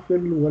المستشفى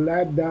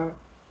الولادة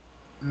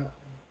uh,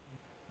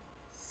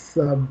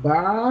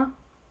 سبعة.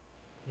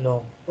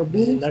 No,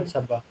 this is Abu, not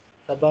Sabah.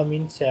 Sabah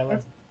means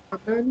seven. that's the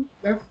many.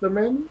 That's the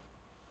many.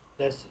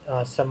 That's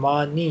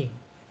Samani.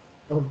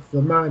 Oh,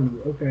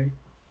 Zamani. Okay.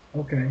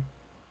 Okay.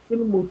 في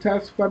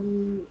المستشفى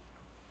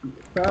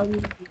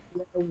فال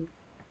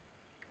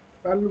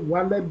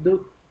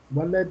فالولد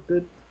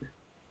ولدت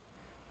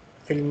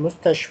في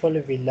المستشفى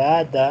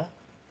الولادة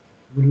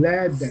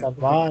ولادة. Okay.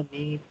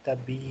 ثماني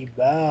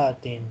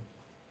طبيبات.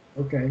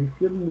 Okay.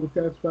 في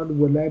المستشفى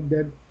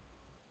ولدت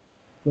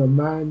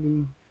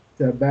ثماني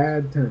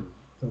تباتا.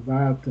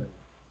 تباتا.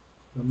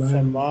 ثماني.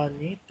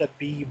 ثماني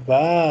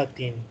طبيبات.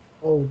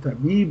 Oh,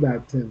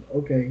 تبيبات.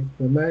 Okay.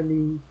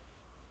 ثماني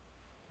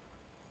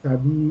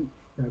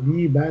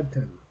طبيبات.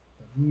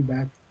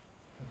 طبيبات.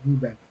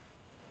 طبيبات.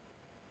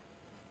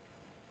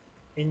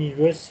 In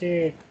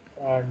USA,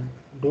 uh,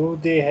 do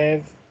they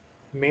have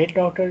male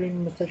doctor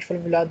in مستشفى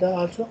الولادة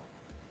also?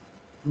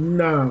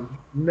 نعم.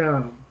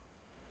 نعم.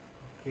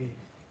 Okay.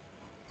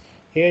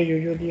 Here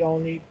usually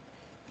only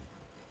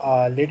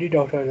lady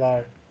doctors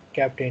are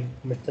kept in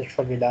مستشفى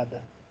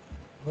الولادة.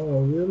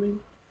 Oh, really?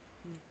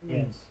 Hmm.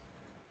 Yes.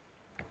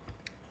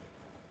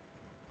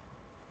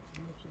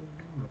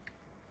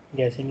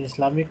 Yes, in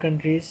Islamic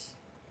countries,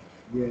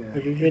 Yeah.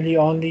 usually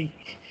only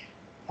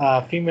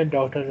female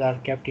doctors are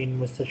kept in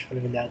مستشفى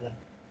الولادة.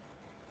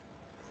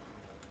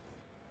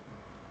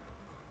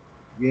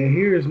 Yeah,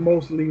 here is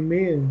mostly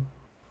men.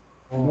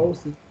 Oh,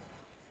 Mostly.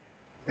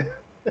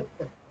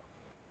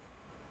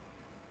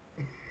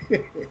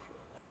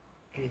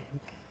 okay.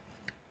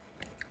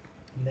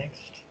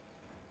 Next.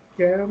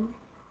 كم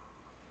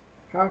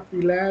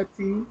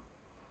حفلاتي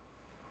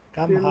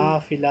Kam في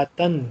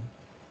hafilatan.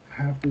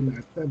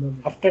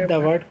 الحفلات. After كم the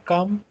word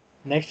come,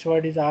 next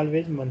word is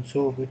always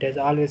mansoob. It has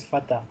always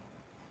fatah.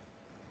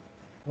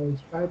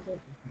 حفلات.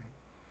 Okay.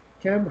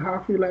 كم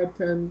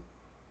حفلة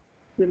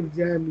في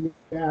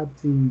الجامعات.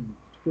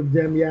 في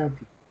الجامعات.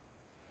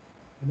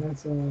 And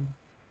that's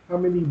how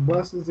many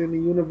buses in the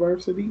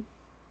university?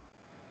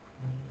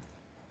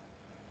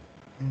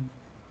 And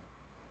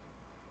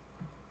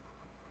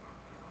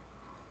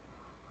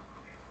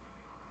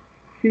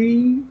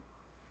في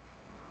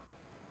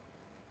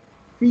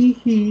فيه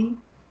حفل.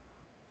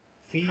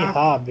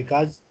 Fiha,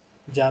 because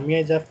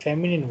Jamia is a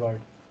feminine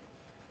word.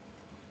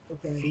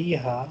 Okay.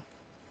 Fiha,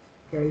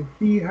 Okay.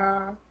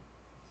 فيها.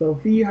 So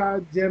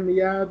فيها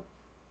جامعات.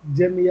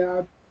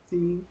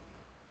 جامعاتي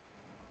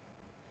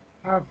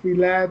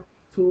حافلات.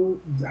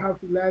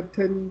 حافلات.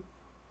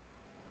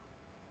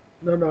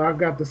 No, I've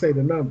got to say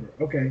the number.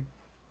 Okay.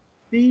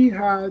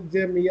 فيها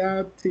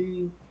جامعات.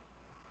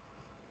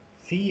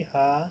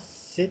 Fiha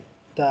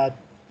sitta,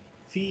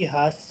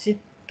 Fiha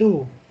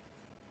sittu,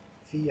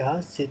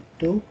 Fiha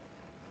sittu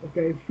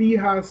Okay.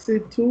 فيها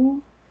ست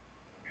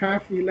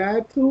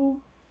حافلات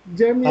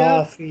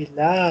جامعات.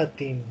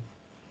 hafilatin.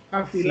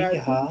 حافلات.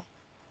 Fiha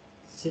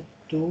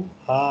sittu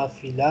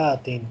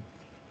hafilatin.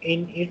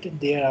 In it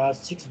there are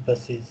six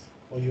buses.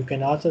 Or you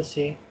can also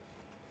say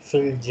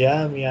Fil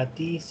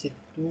jamiati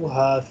sittu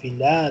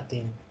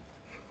hafilatin.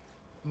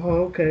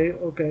 Oh,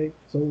 okay.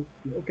 So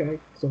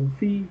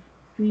فيه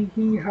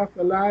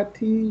حفلات.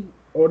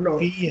 Or no.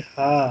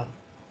 Fiha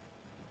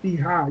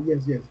فيها.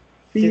 Yes.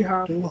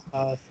 فيها. sittu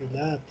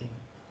hafilatin.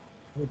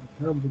 Oh,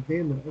 the number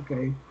then.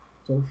 Okay.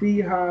 So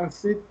فيها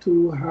ست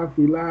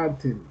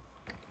حافلات.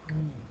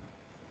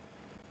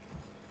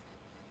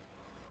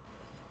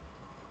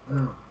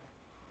 Uh,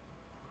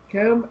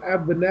 كم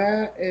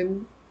أبناء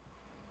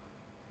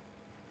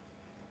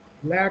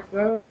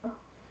لك.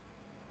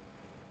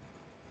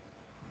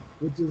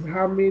 Which is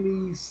how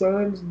many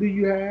sons do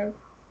you have?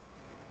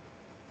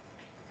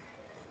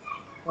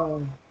 Uh,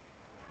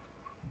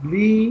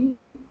 لي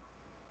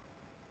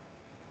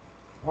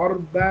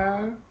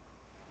Arba,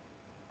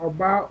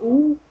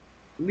 arba'u,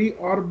 li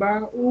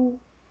arba'u.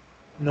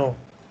 No,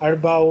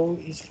 arba'u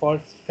is for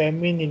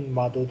feminine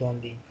madud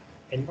only,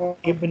 and Oh,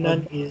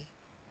 ibnan is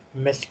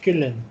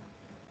masculine.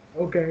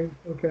 okay,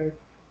 okay.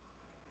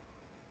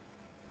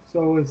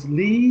 So it's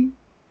li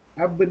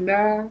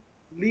abna,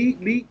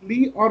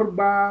 li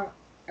arba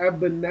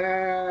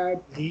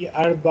abnat. The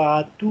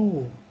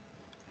arba'atu.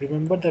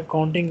 Remember the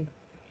counting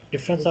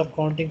difference of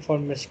counting for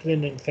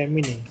masculine and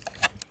feminine.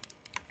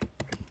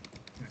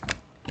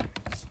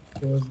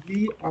 So it's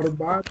li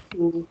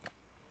arbatu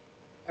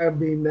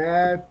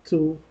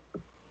abinatu.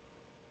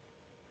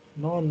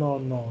 No, no,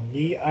 no.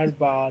 Li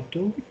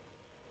arba'atu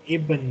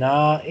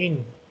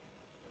ibna'in.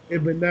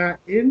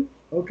 Ibna'in.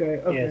 Okay,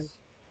 okay. Yes,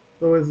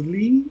 So it's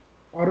li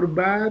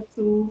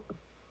arbatu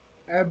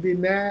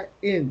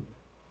abina'in.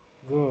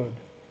 good.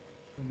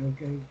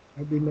 Okay,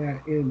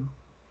 abina'in.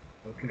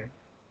 Okay.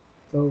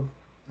 So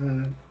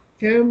uh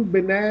Kim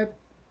Binat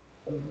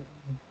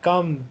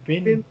Kam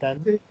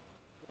bintan. Bintan.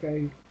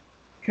 Okay.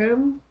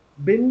 Kim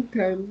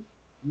Bintan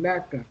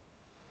Laka.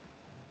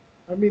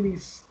 How many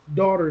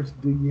daughters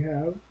do you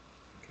have?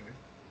 Okay.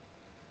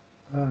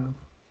 Uh,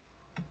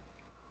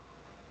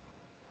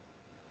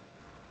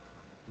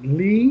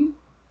 Lee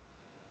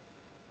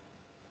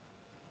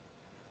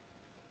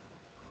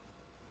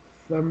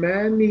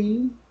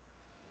Thamani,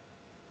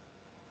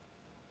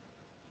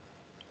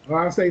 or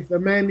I'll say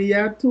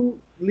Thamaniyatu,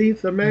 Lee No,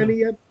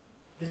 Thamaniyat.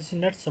 this is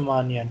not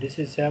Samania. This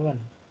is 7.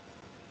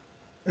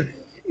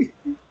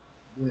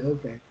 Yeah,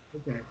 okay,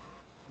 okay.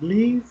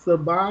 Lee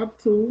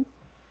Sabatu.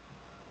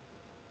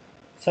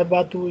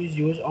 Sabatu is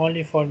used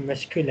only for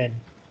masculine,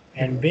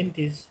 and bint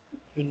is,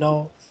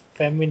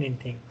 feminine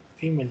thing,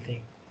 female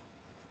thing.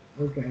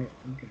 Okay,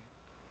 okay.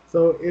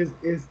 So is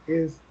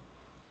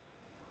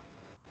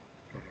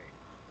okay.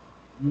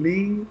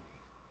 Lee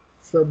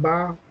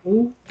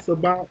Sabahu,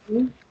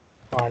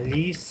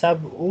 Ali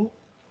sab'u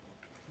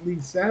Lee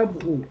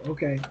Sabu.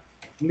 Okay.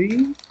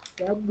 Lee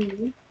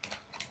Sabu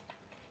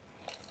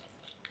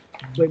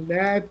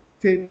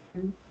Banatin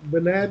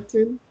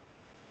Banatin.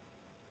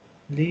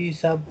 li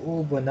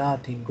sab'u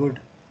banatin.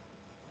 Good.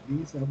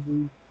 Lee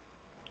Sabu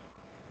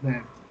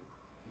Banatin.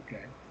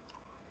 Okay.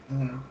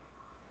 Uh,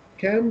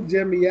 Kam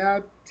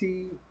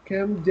Jamiati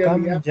Kam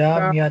Kam Jamiata.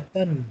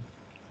 jamiyatan.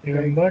 Okay.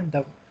 Remember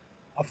the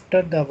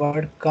after the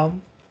word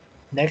come,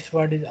 next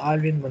word is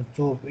always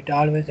mansoob. It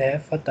always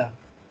have fatah.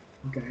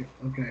 Okay.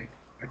 Okay.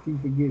 I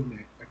keep forgetting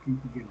that. I keep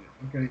forgetting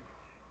that. Okay.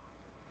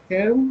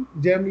 Kam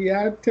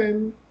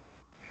Jamiatan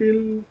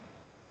Fil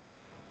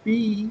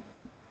Fi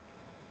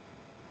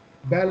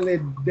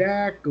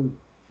Baladaku.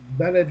 Fi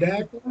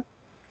Baladaka?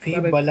 fi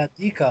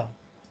baladika.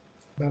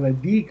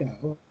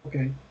 Baladika.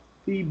 Okay.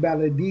 Fi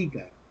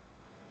Baladika.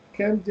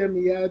 Kam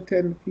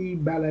Jamiatan Fi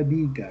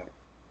Baladika.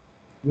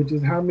 Which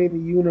is how many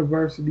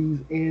universities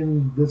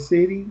in the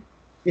city?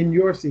 In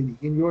your city.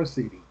 In your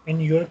city. In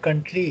your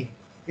country.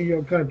 In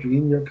your country.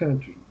 In your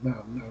country.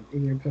 No, no.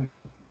 In your country.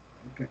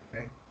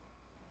 Okay.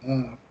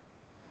 Uh,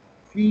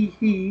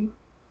 Fihi.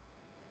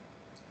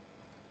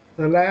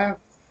 Salaf.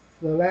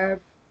 Salaf.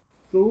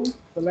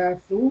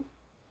 Salasu.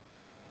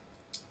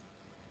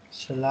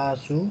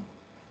 Salasu.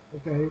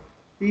 Okay.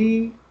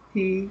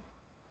 Fihi.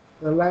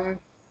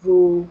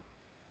 Salasu.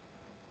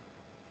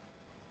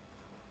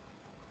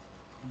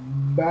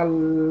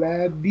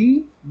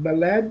 Baladi.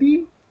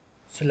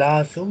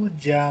 Salasu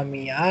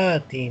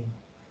jamiatin.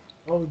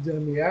 Oh,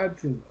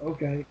 Jamiatin.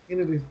 Okay.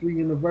 And it is three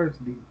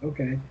universities.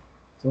 Okay.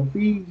 So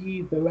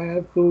Fiji,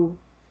 Thalathu,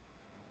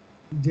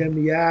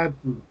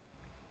 Jamiatu.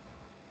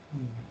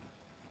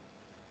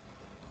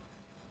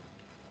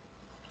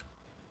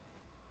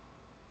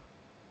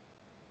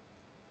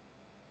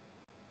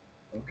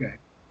 Okay.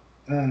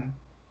 Uh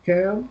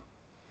Kam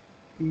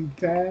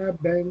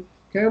Kitabin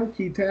Kam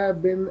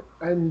Kitabin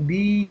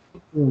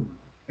Andikun.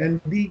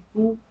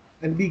 Andiku.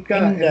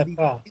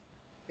 Andika.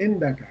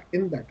 Indaka.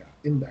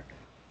 Indaka.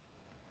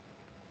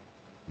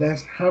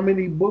 That's how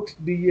many books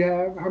do you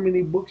have? How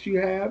many books you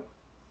have?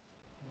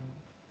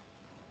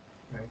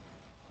 Okay.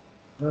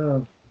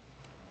 Um,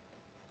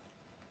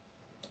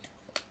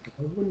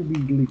 I wouldn't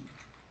be least.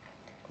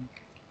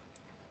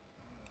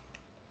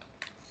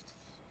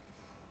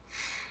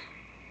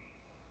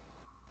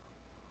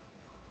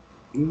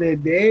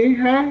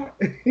 Ledeha.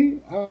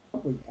 I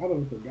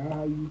don't forgot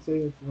how you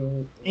say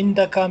it.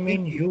 Indaka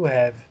mean Indi. you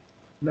have.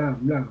 No,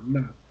 no,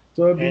 no.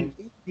 So it'd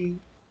And be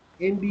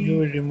Indi, you Indi,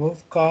 will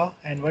remove ka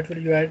and what will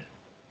you add?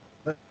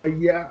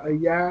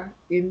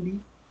 Indi,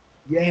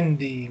 yeah.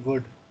 Indi.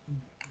 Good.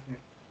 Okay.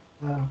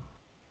 Uh,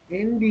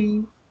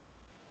 Indi,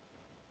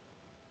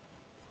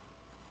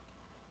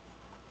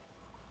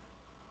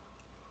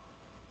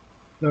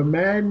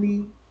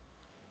 Samani.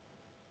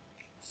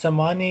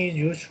 Samani is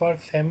used for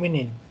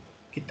feminine.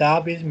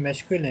 Kitab is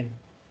masculine.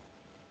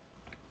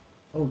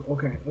 Oh,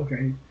 okay.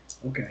 Okay.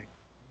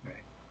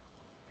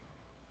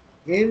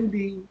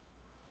 Indi,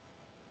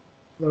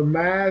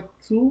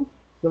 Samatu,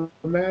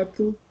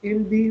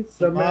 Indi,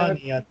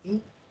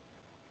 Samaniyatu.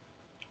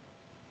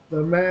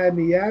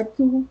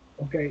 Samaniatu.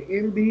 Okay,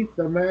 عندي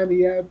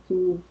ثمانية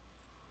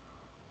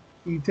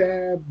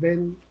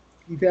كتاب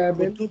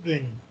كتاب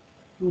كتب.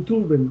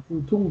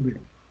 كتب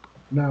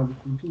نعم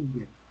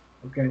كتب.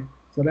 Okay,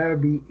 so that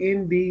would be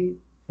عندي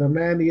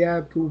ثمانية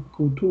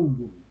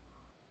كتب.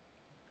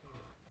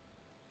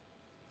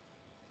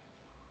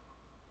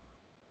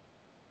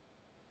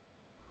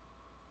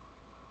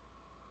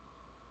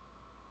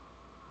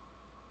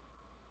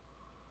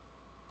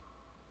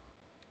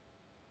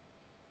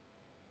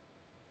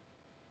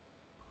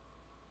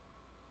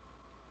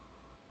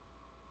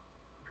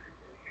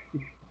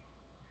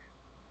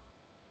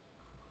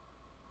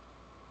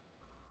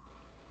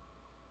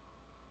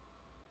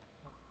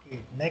 Okay,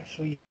 next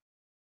we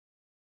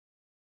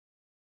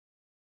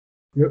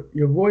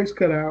Your voice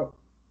cut out.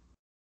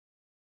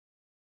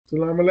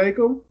 Salam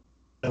alaikum.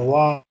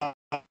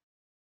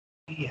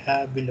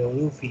 فيها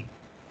بالحروف.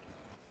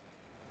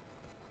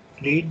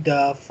 Read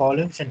the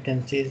following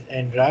sentences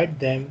and write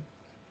them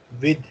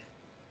with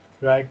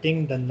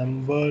writing the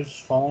numbers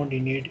found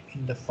in it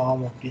in the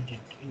form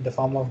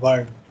of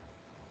word.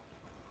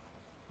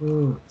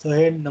 Hmm. So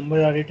here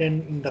numbers are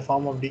written in the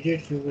form of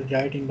digits, you will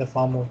write in the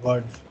form of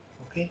words.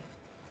 Okay?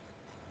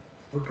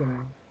 Okay.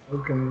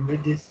 Okay.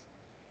 With this,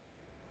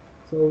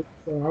 So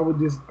I would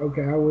just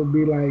okay. I would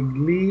be like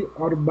li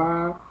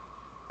arba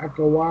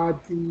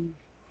akawati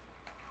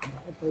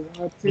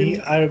li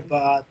akawatin.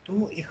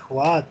 arba'atu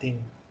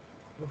ikhwatin.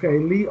 Okay,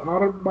 li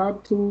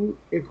arbatu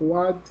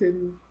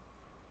ikwatin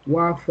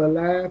wa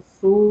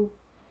thalathu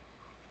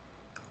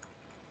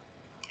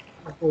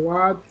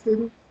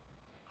akawatin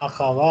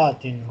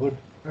Akhawatin, good.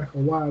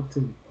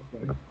 akawatin.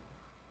 Okay,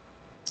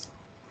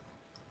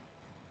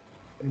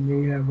 and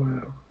then you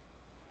have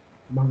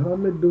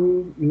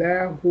Muhammadu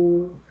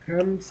lahu I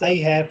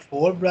khamsat. have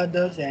four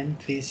brothers and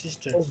three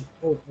sisters.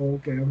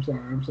 Okay. I'm sorry.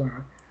 I'm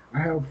sorry. I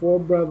have four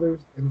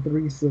brothers and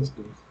three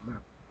sisters. Now,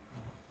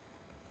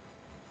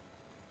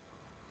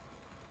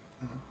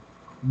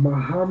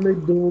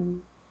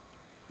 Muhammadun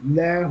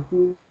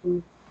lahu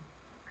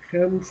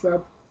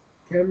khamsat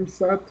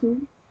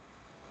khamsatu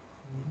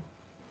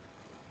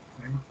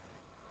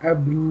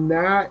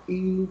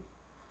abna'i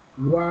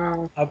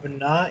wa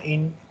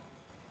Abna'in,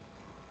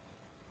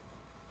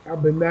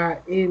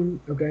 abna'in.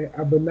 Okay,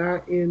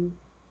 abna'in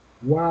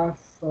wa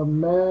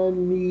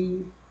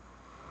samani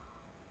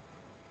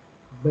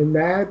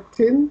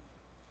banatin.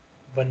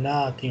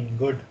 banatin,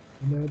 good.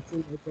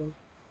 Banatin. Okay,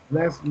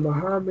 that's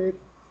Muhammad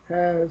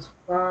has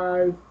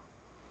five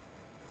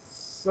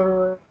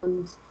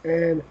sons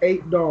and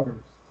eight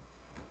daughters.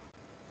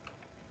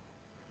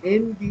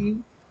 Indi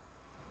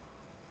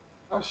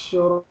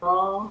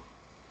Ashra,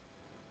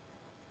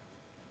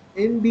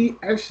 Indi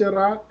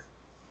Ashrat,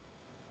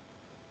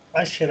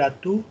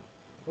 Ashratu,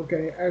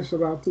 okay,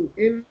 Ashratu,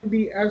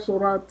 Indi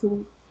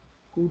Ashratu,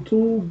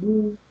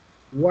 Kutubu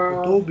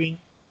wa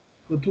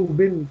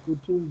kutubin,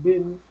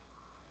 Kutubin,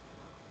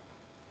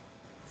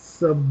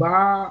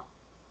 Saba'u,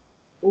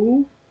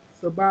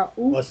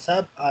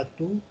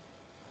 wasab'atu,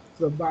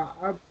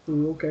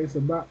 Saba'atu, okay,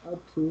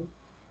 Saba'atu,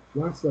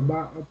 wa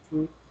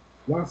Saba'atu,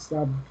 wa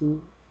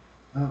Sabtu,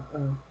 uh,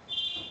 uh,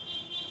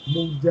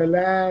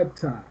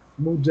 Mujalati,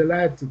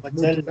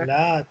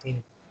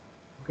 wajallatin.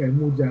 okay,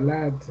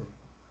 Mujalati.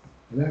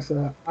 That's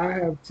I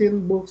have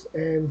 10 books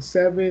and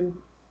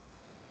 7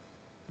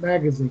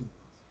 magazines.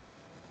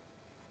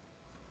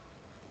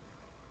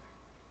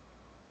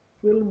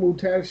 Film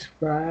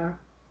Mutashfa,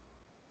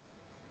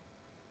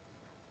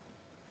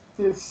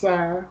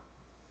 Tisa,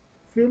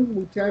 Film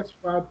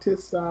Mutashfa,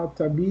 Tisa,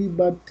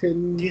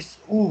 Tabibatin,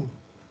 Tis'u,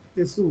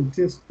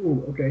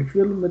 Tisu. Okay,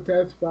 Film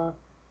Mutashfa,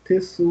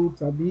 Tisu,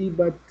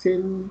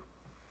 Tabibatin,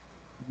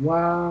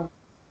 Wa,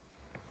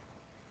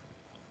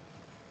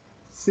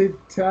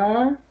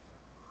 Sita,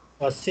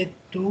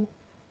 wasittu,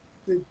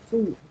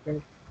 Situ,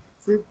 okay,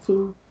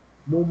 Situ,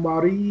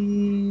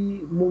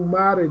 Mumaridun,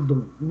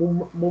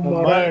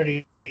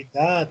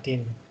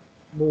 mumaridatin,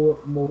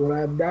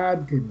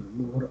 Muradatin,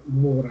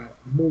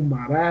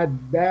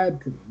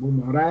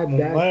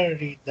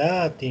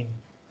 mumaridatin.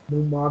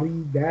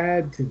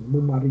 Mumaridatin.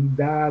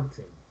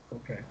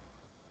 Okay.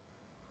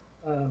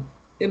 Uh,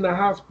 in the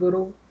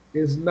hospital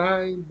is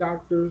 9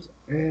 doctors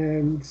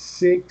and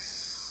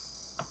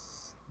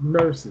 6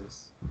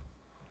 nurses.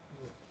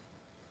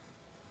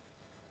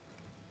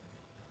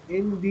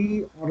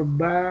 Indi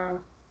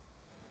arba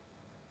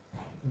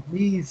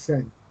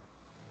reason.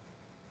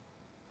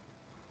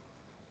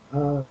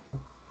 Uh,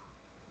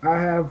 I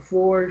have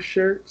 4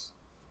 shirts.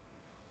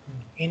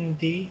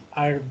 Indi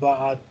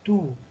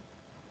arba'atu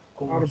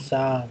Arba,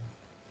 kumsan.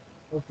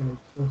 okay,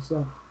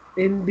 so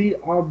indi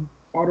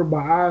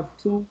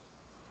arbaatu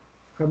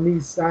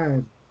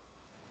kamisan.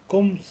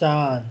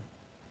 Kumsan.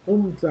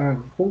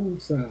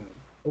 Humsan.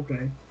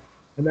 Okay,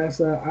 and that's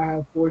I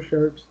have 4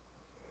 shirts.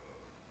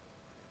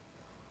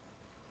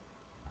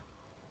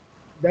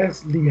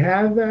 That's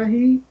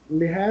لهذه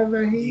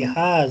لهذه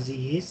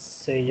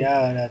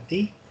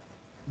السيارة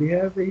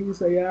لهذه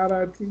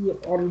سيارتي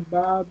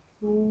أربعة.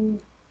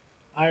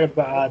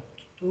 أربعة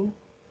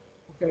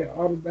Okay,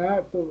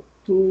 أربعة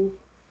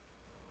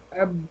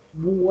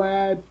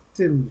أبوات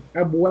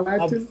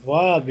أبوات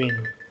أبواب.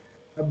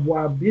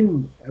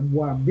 أبواب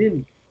أبواب.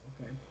 Okay.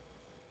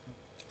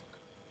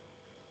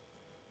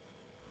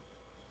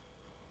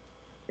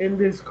 In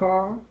this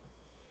car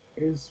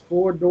is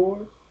 4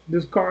 doors.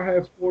 This car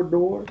has 4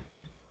 doors.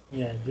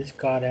 Yeah, this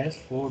car has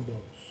 4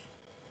 doors.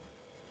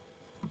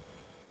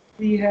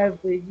 في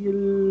هذه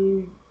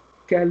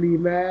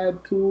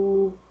الكلمات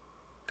خمس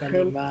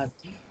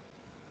Kalimati.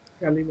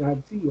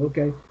 كلمات.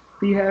 Okay.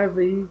 في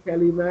هذه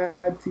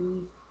الكلمات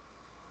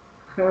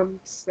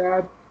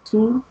خمسة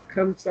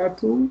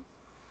خمسة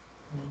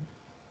Hmm.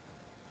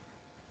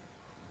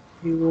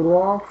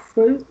 حروف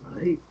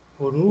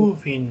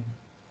حروف.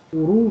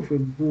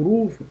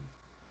 حروف.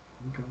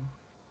 Okay.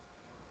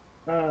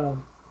 Uh,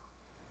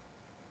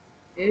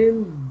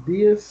 in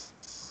this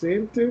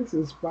sentence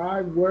is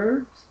 5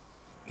 words.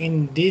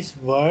 In this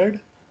word,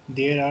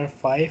 there are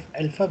 5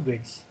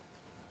 alphabets.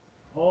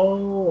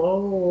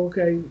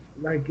 Okay.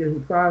 Like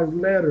in 5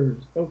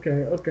 letters.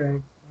 Okay.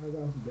 5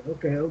 alphabets.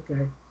 Okay.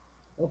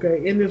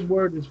 Okay. In this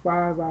word is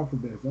 5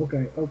 alphabets.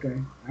 Okay.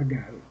 I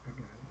got it.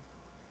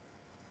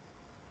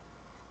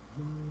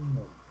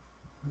 Oh,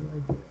 I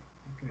like that.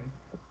 Okay.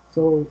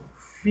 So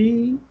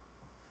fi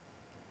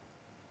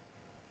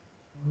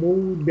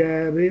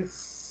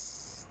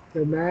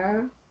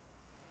mudarisana.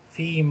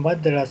 في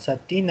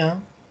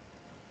مدرستنا.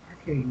 I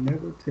can't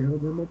never tell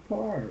them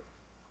apart.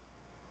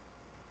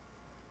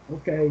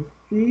 Okay.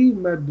 Fi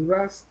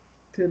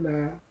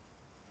madrastina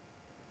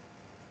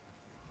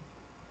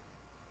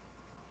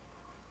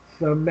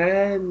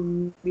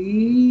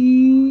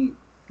ثماني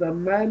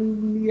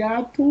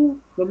ثمانية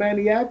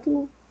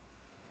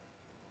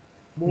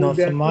No,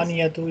 مدرس.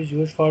 samaniyatu is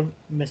used for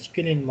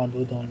masculine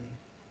madhud only.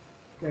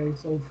 Okay,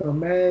 so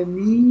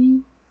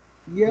ثمانية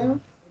ثمان.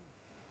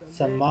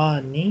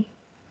 Samani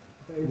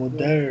Okay, so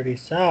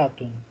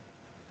mudarrisatun.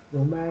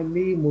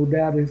 ثماني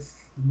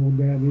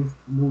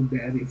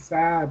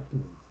مدرسات.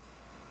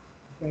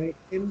 Okay,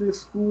 in the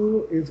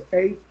school is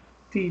 8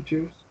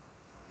 teachers.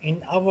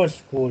 In our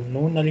school,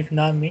 noon alif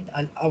lam mean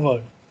al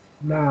our.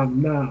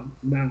 Now.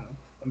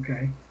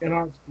 Okay, in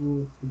our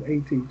school is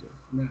 8 teachers.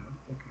 Now,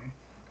 okay.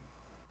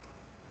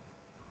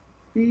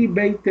 في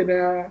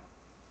بيتنا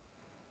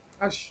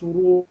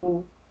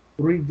 10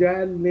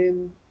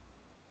 رجال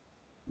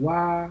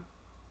وعشر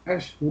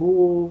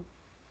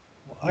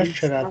نساء.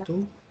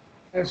 Ashratu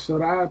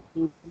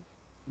 10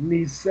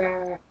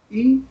 نساء.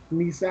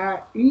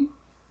 نساء.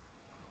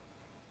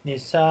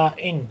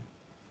 nisa'in.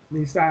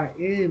 نساء.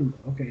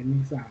 Okay,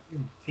 نساء.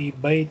 في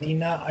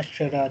بيتنا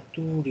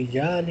ashratu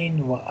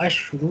rijalin wa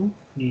ashru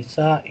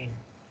nisa'in.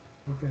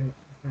 Okay.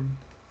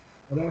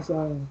 So that's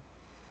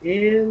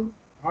in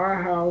our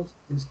house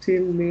is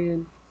 10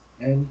 men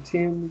and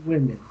 10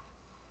 women.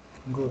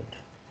 Good.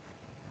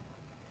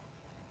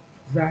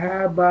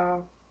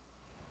 Zahaba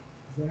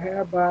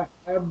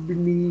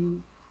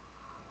Abni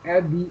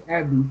Abi.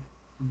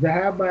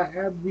 Zahaba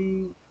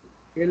Abi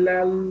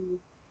ilal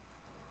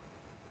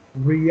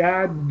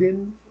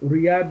Riyadin.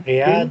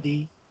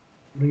 Riyadi.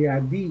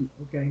 Riyadi.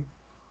 Okay.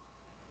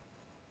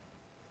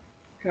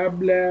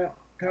 Kabla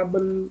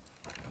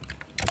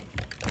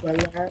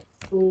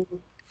Salatu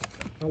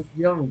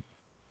Ayyam.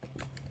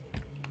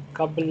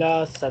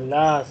 Qabla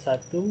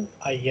salasatu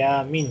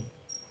ayamin.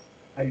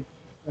 Ay,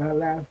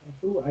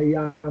 Salatu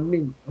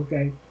Ayyamin.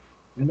 Okay.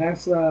 And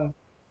that's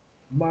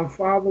my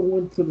father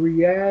went to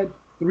Riyadh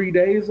 3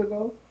 days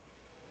ago.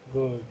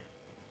 Good.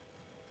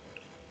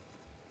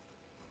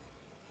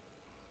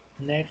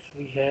 Next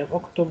we have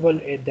اكتب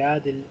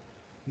الإعداد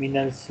من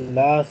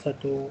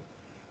الثلاثة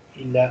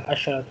إلى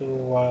 10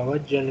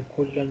 ووجه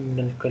كل من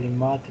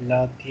الكلمات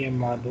التي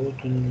معدود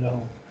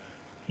له.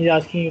 He's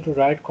asking you to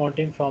write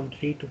counting from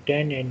 3 to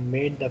 10 and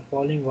make the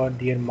following word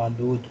their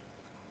madud.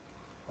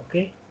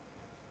 Okay?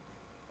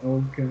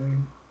 Okay.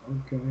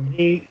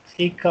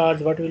 Three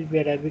cards. What will be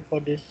Arabic for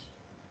this?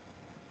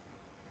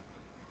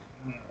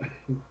 Uh,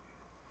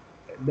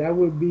 that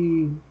would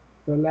be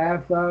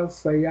Thalatha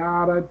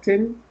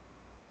Sayaratin.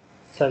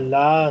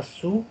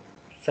 Salasu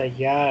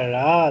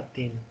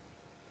sayaratin.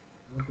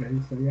 Okay,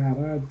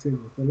 Sayaratin.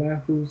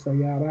 Thalathu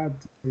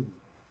Sayaratin.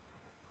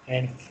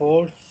 And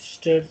four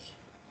sisters.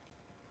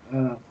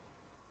 Uh,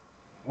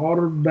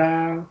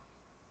 Arba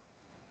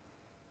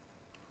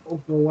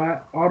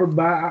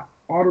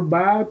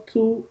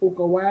Arbatu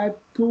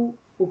Ukawatu.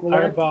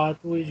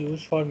 Arba'atu is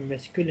used for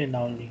masculine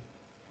only.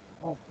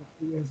 Oh,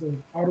 yes,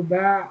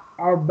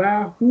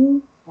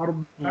 Arbahu.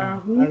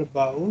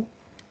 Arba'u.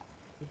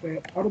 Okay,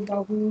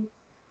 Arbahu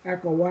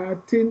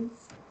Akawatin.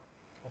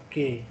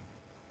 Okay.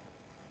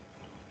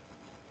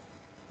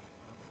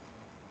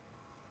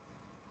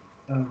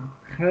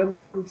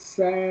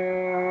 Khamsa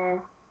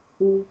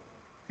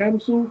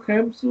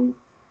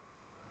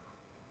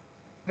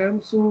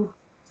Khamsu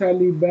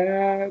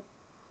Talibatu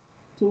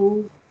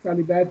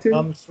Talibatin.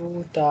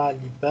 Khamsu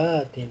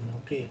talibatin.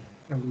 Okay.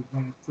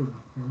 Khamsu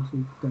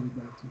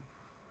Talibatu.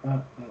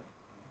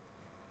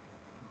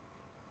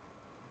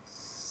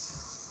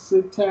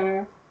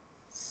 Sita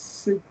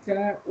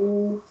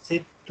Sitau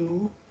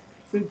Sittu.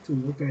 Situ.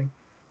 Okay.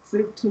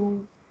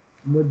 Sittu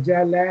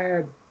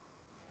Mujallad.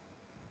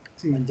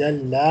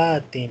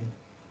 Majallatin.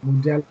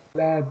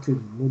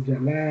 Mujallatin.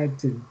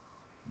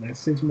 That's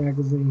 6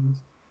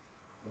 magazines.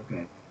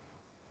 Okay.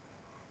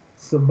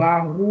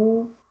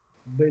 Sabahu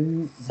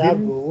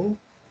Sabu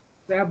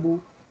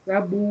Sabu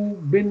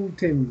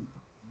Bintin.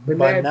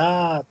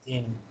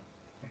 Banatin.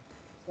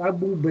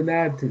 Sabu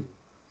Banatin.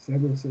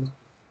 7 sisters.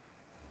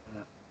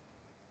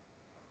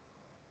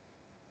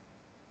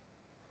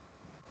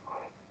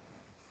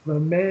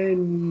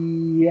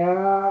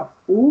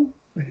 Famaniya'u.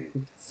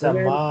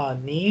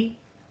 Samani.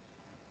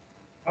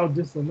 Oh,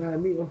 just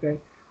Samani. Okay.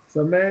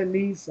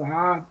 Samani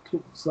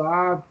Sa'atin.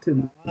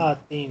 Saatin.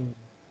 Sa'atin.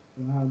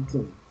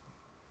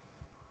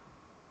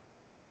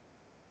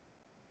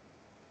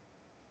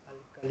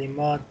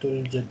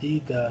 Al-Kalimatul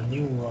Jadida.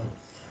 New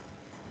words.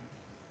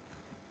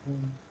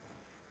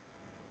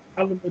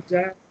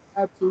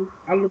 Al-Mujalatu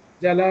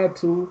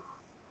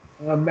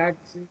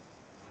magazine.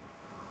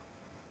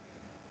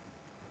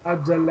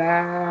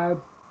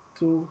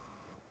 Al-Jalatu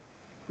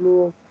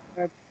plural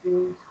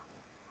magazines.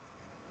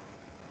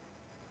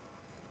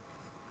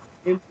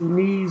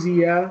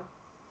 Indonesia.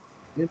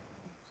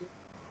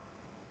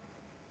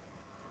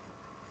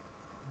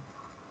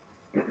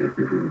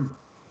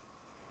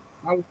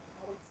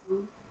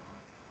 Al-Harfu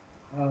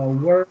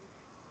word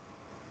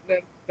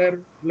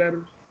letters.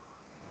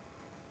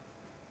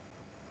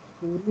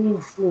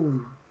 Hurufun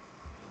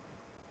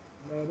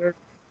letter.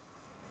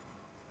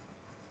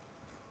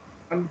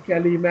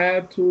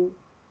 Al-Kalimatu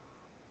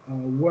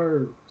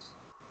words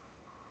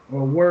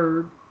or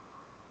word,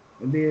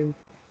 and then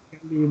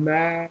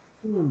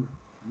kalimatun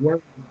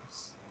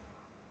words.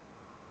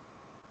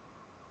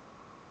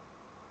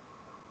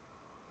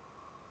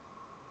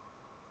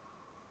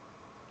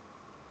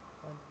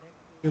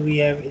 We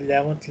have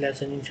 11th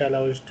lesson.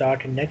 Inshallah, we'll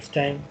start next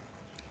time.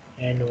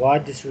 And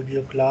watch this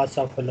video class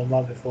of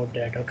Ulama before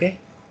that. Okay.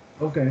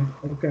 Okay.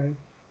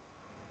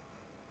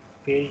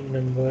 Page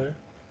number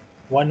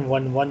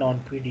 111 on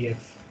PDF.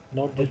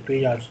 Note this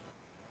page also.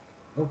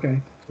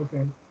 Okay.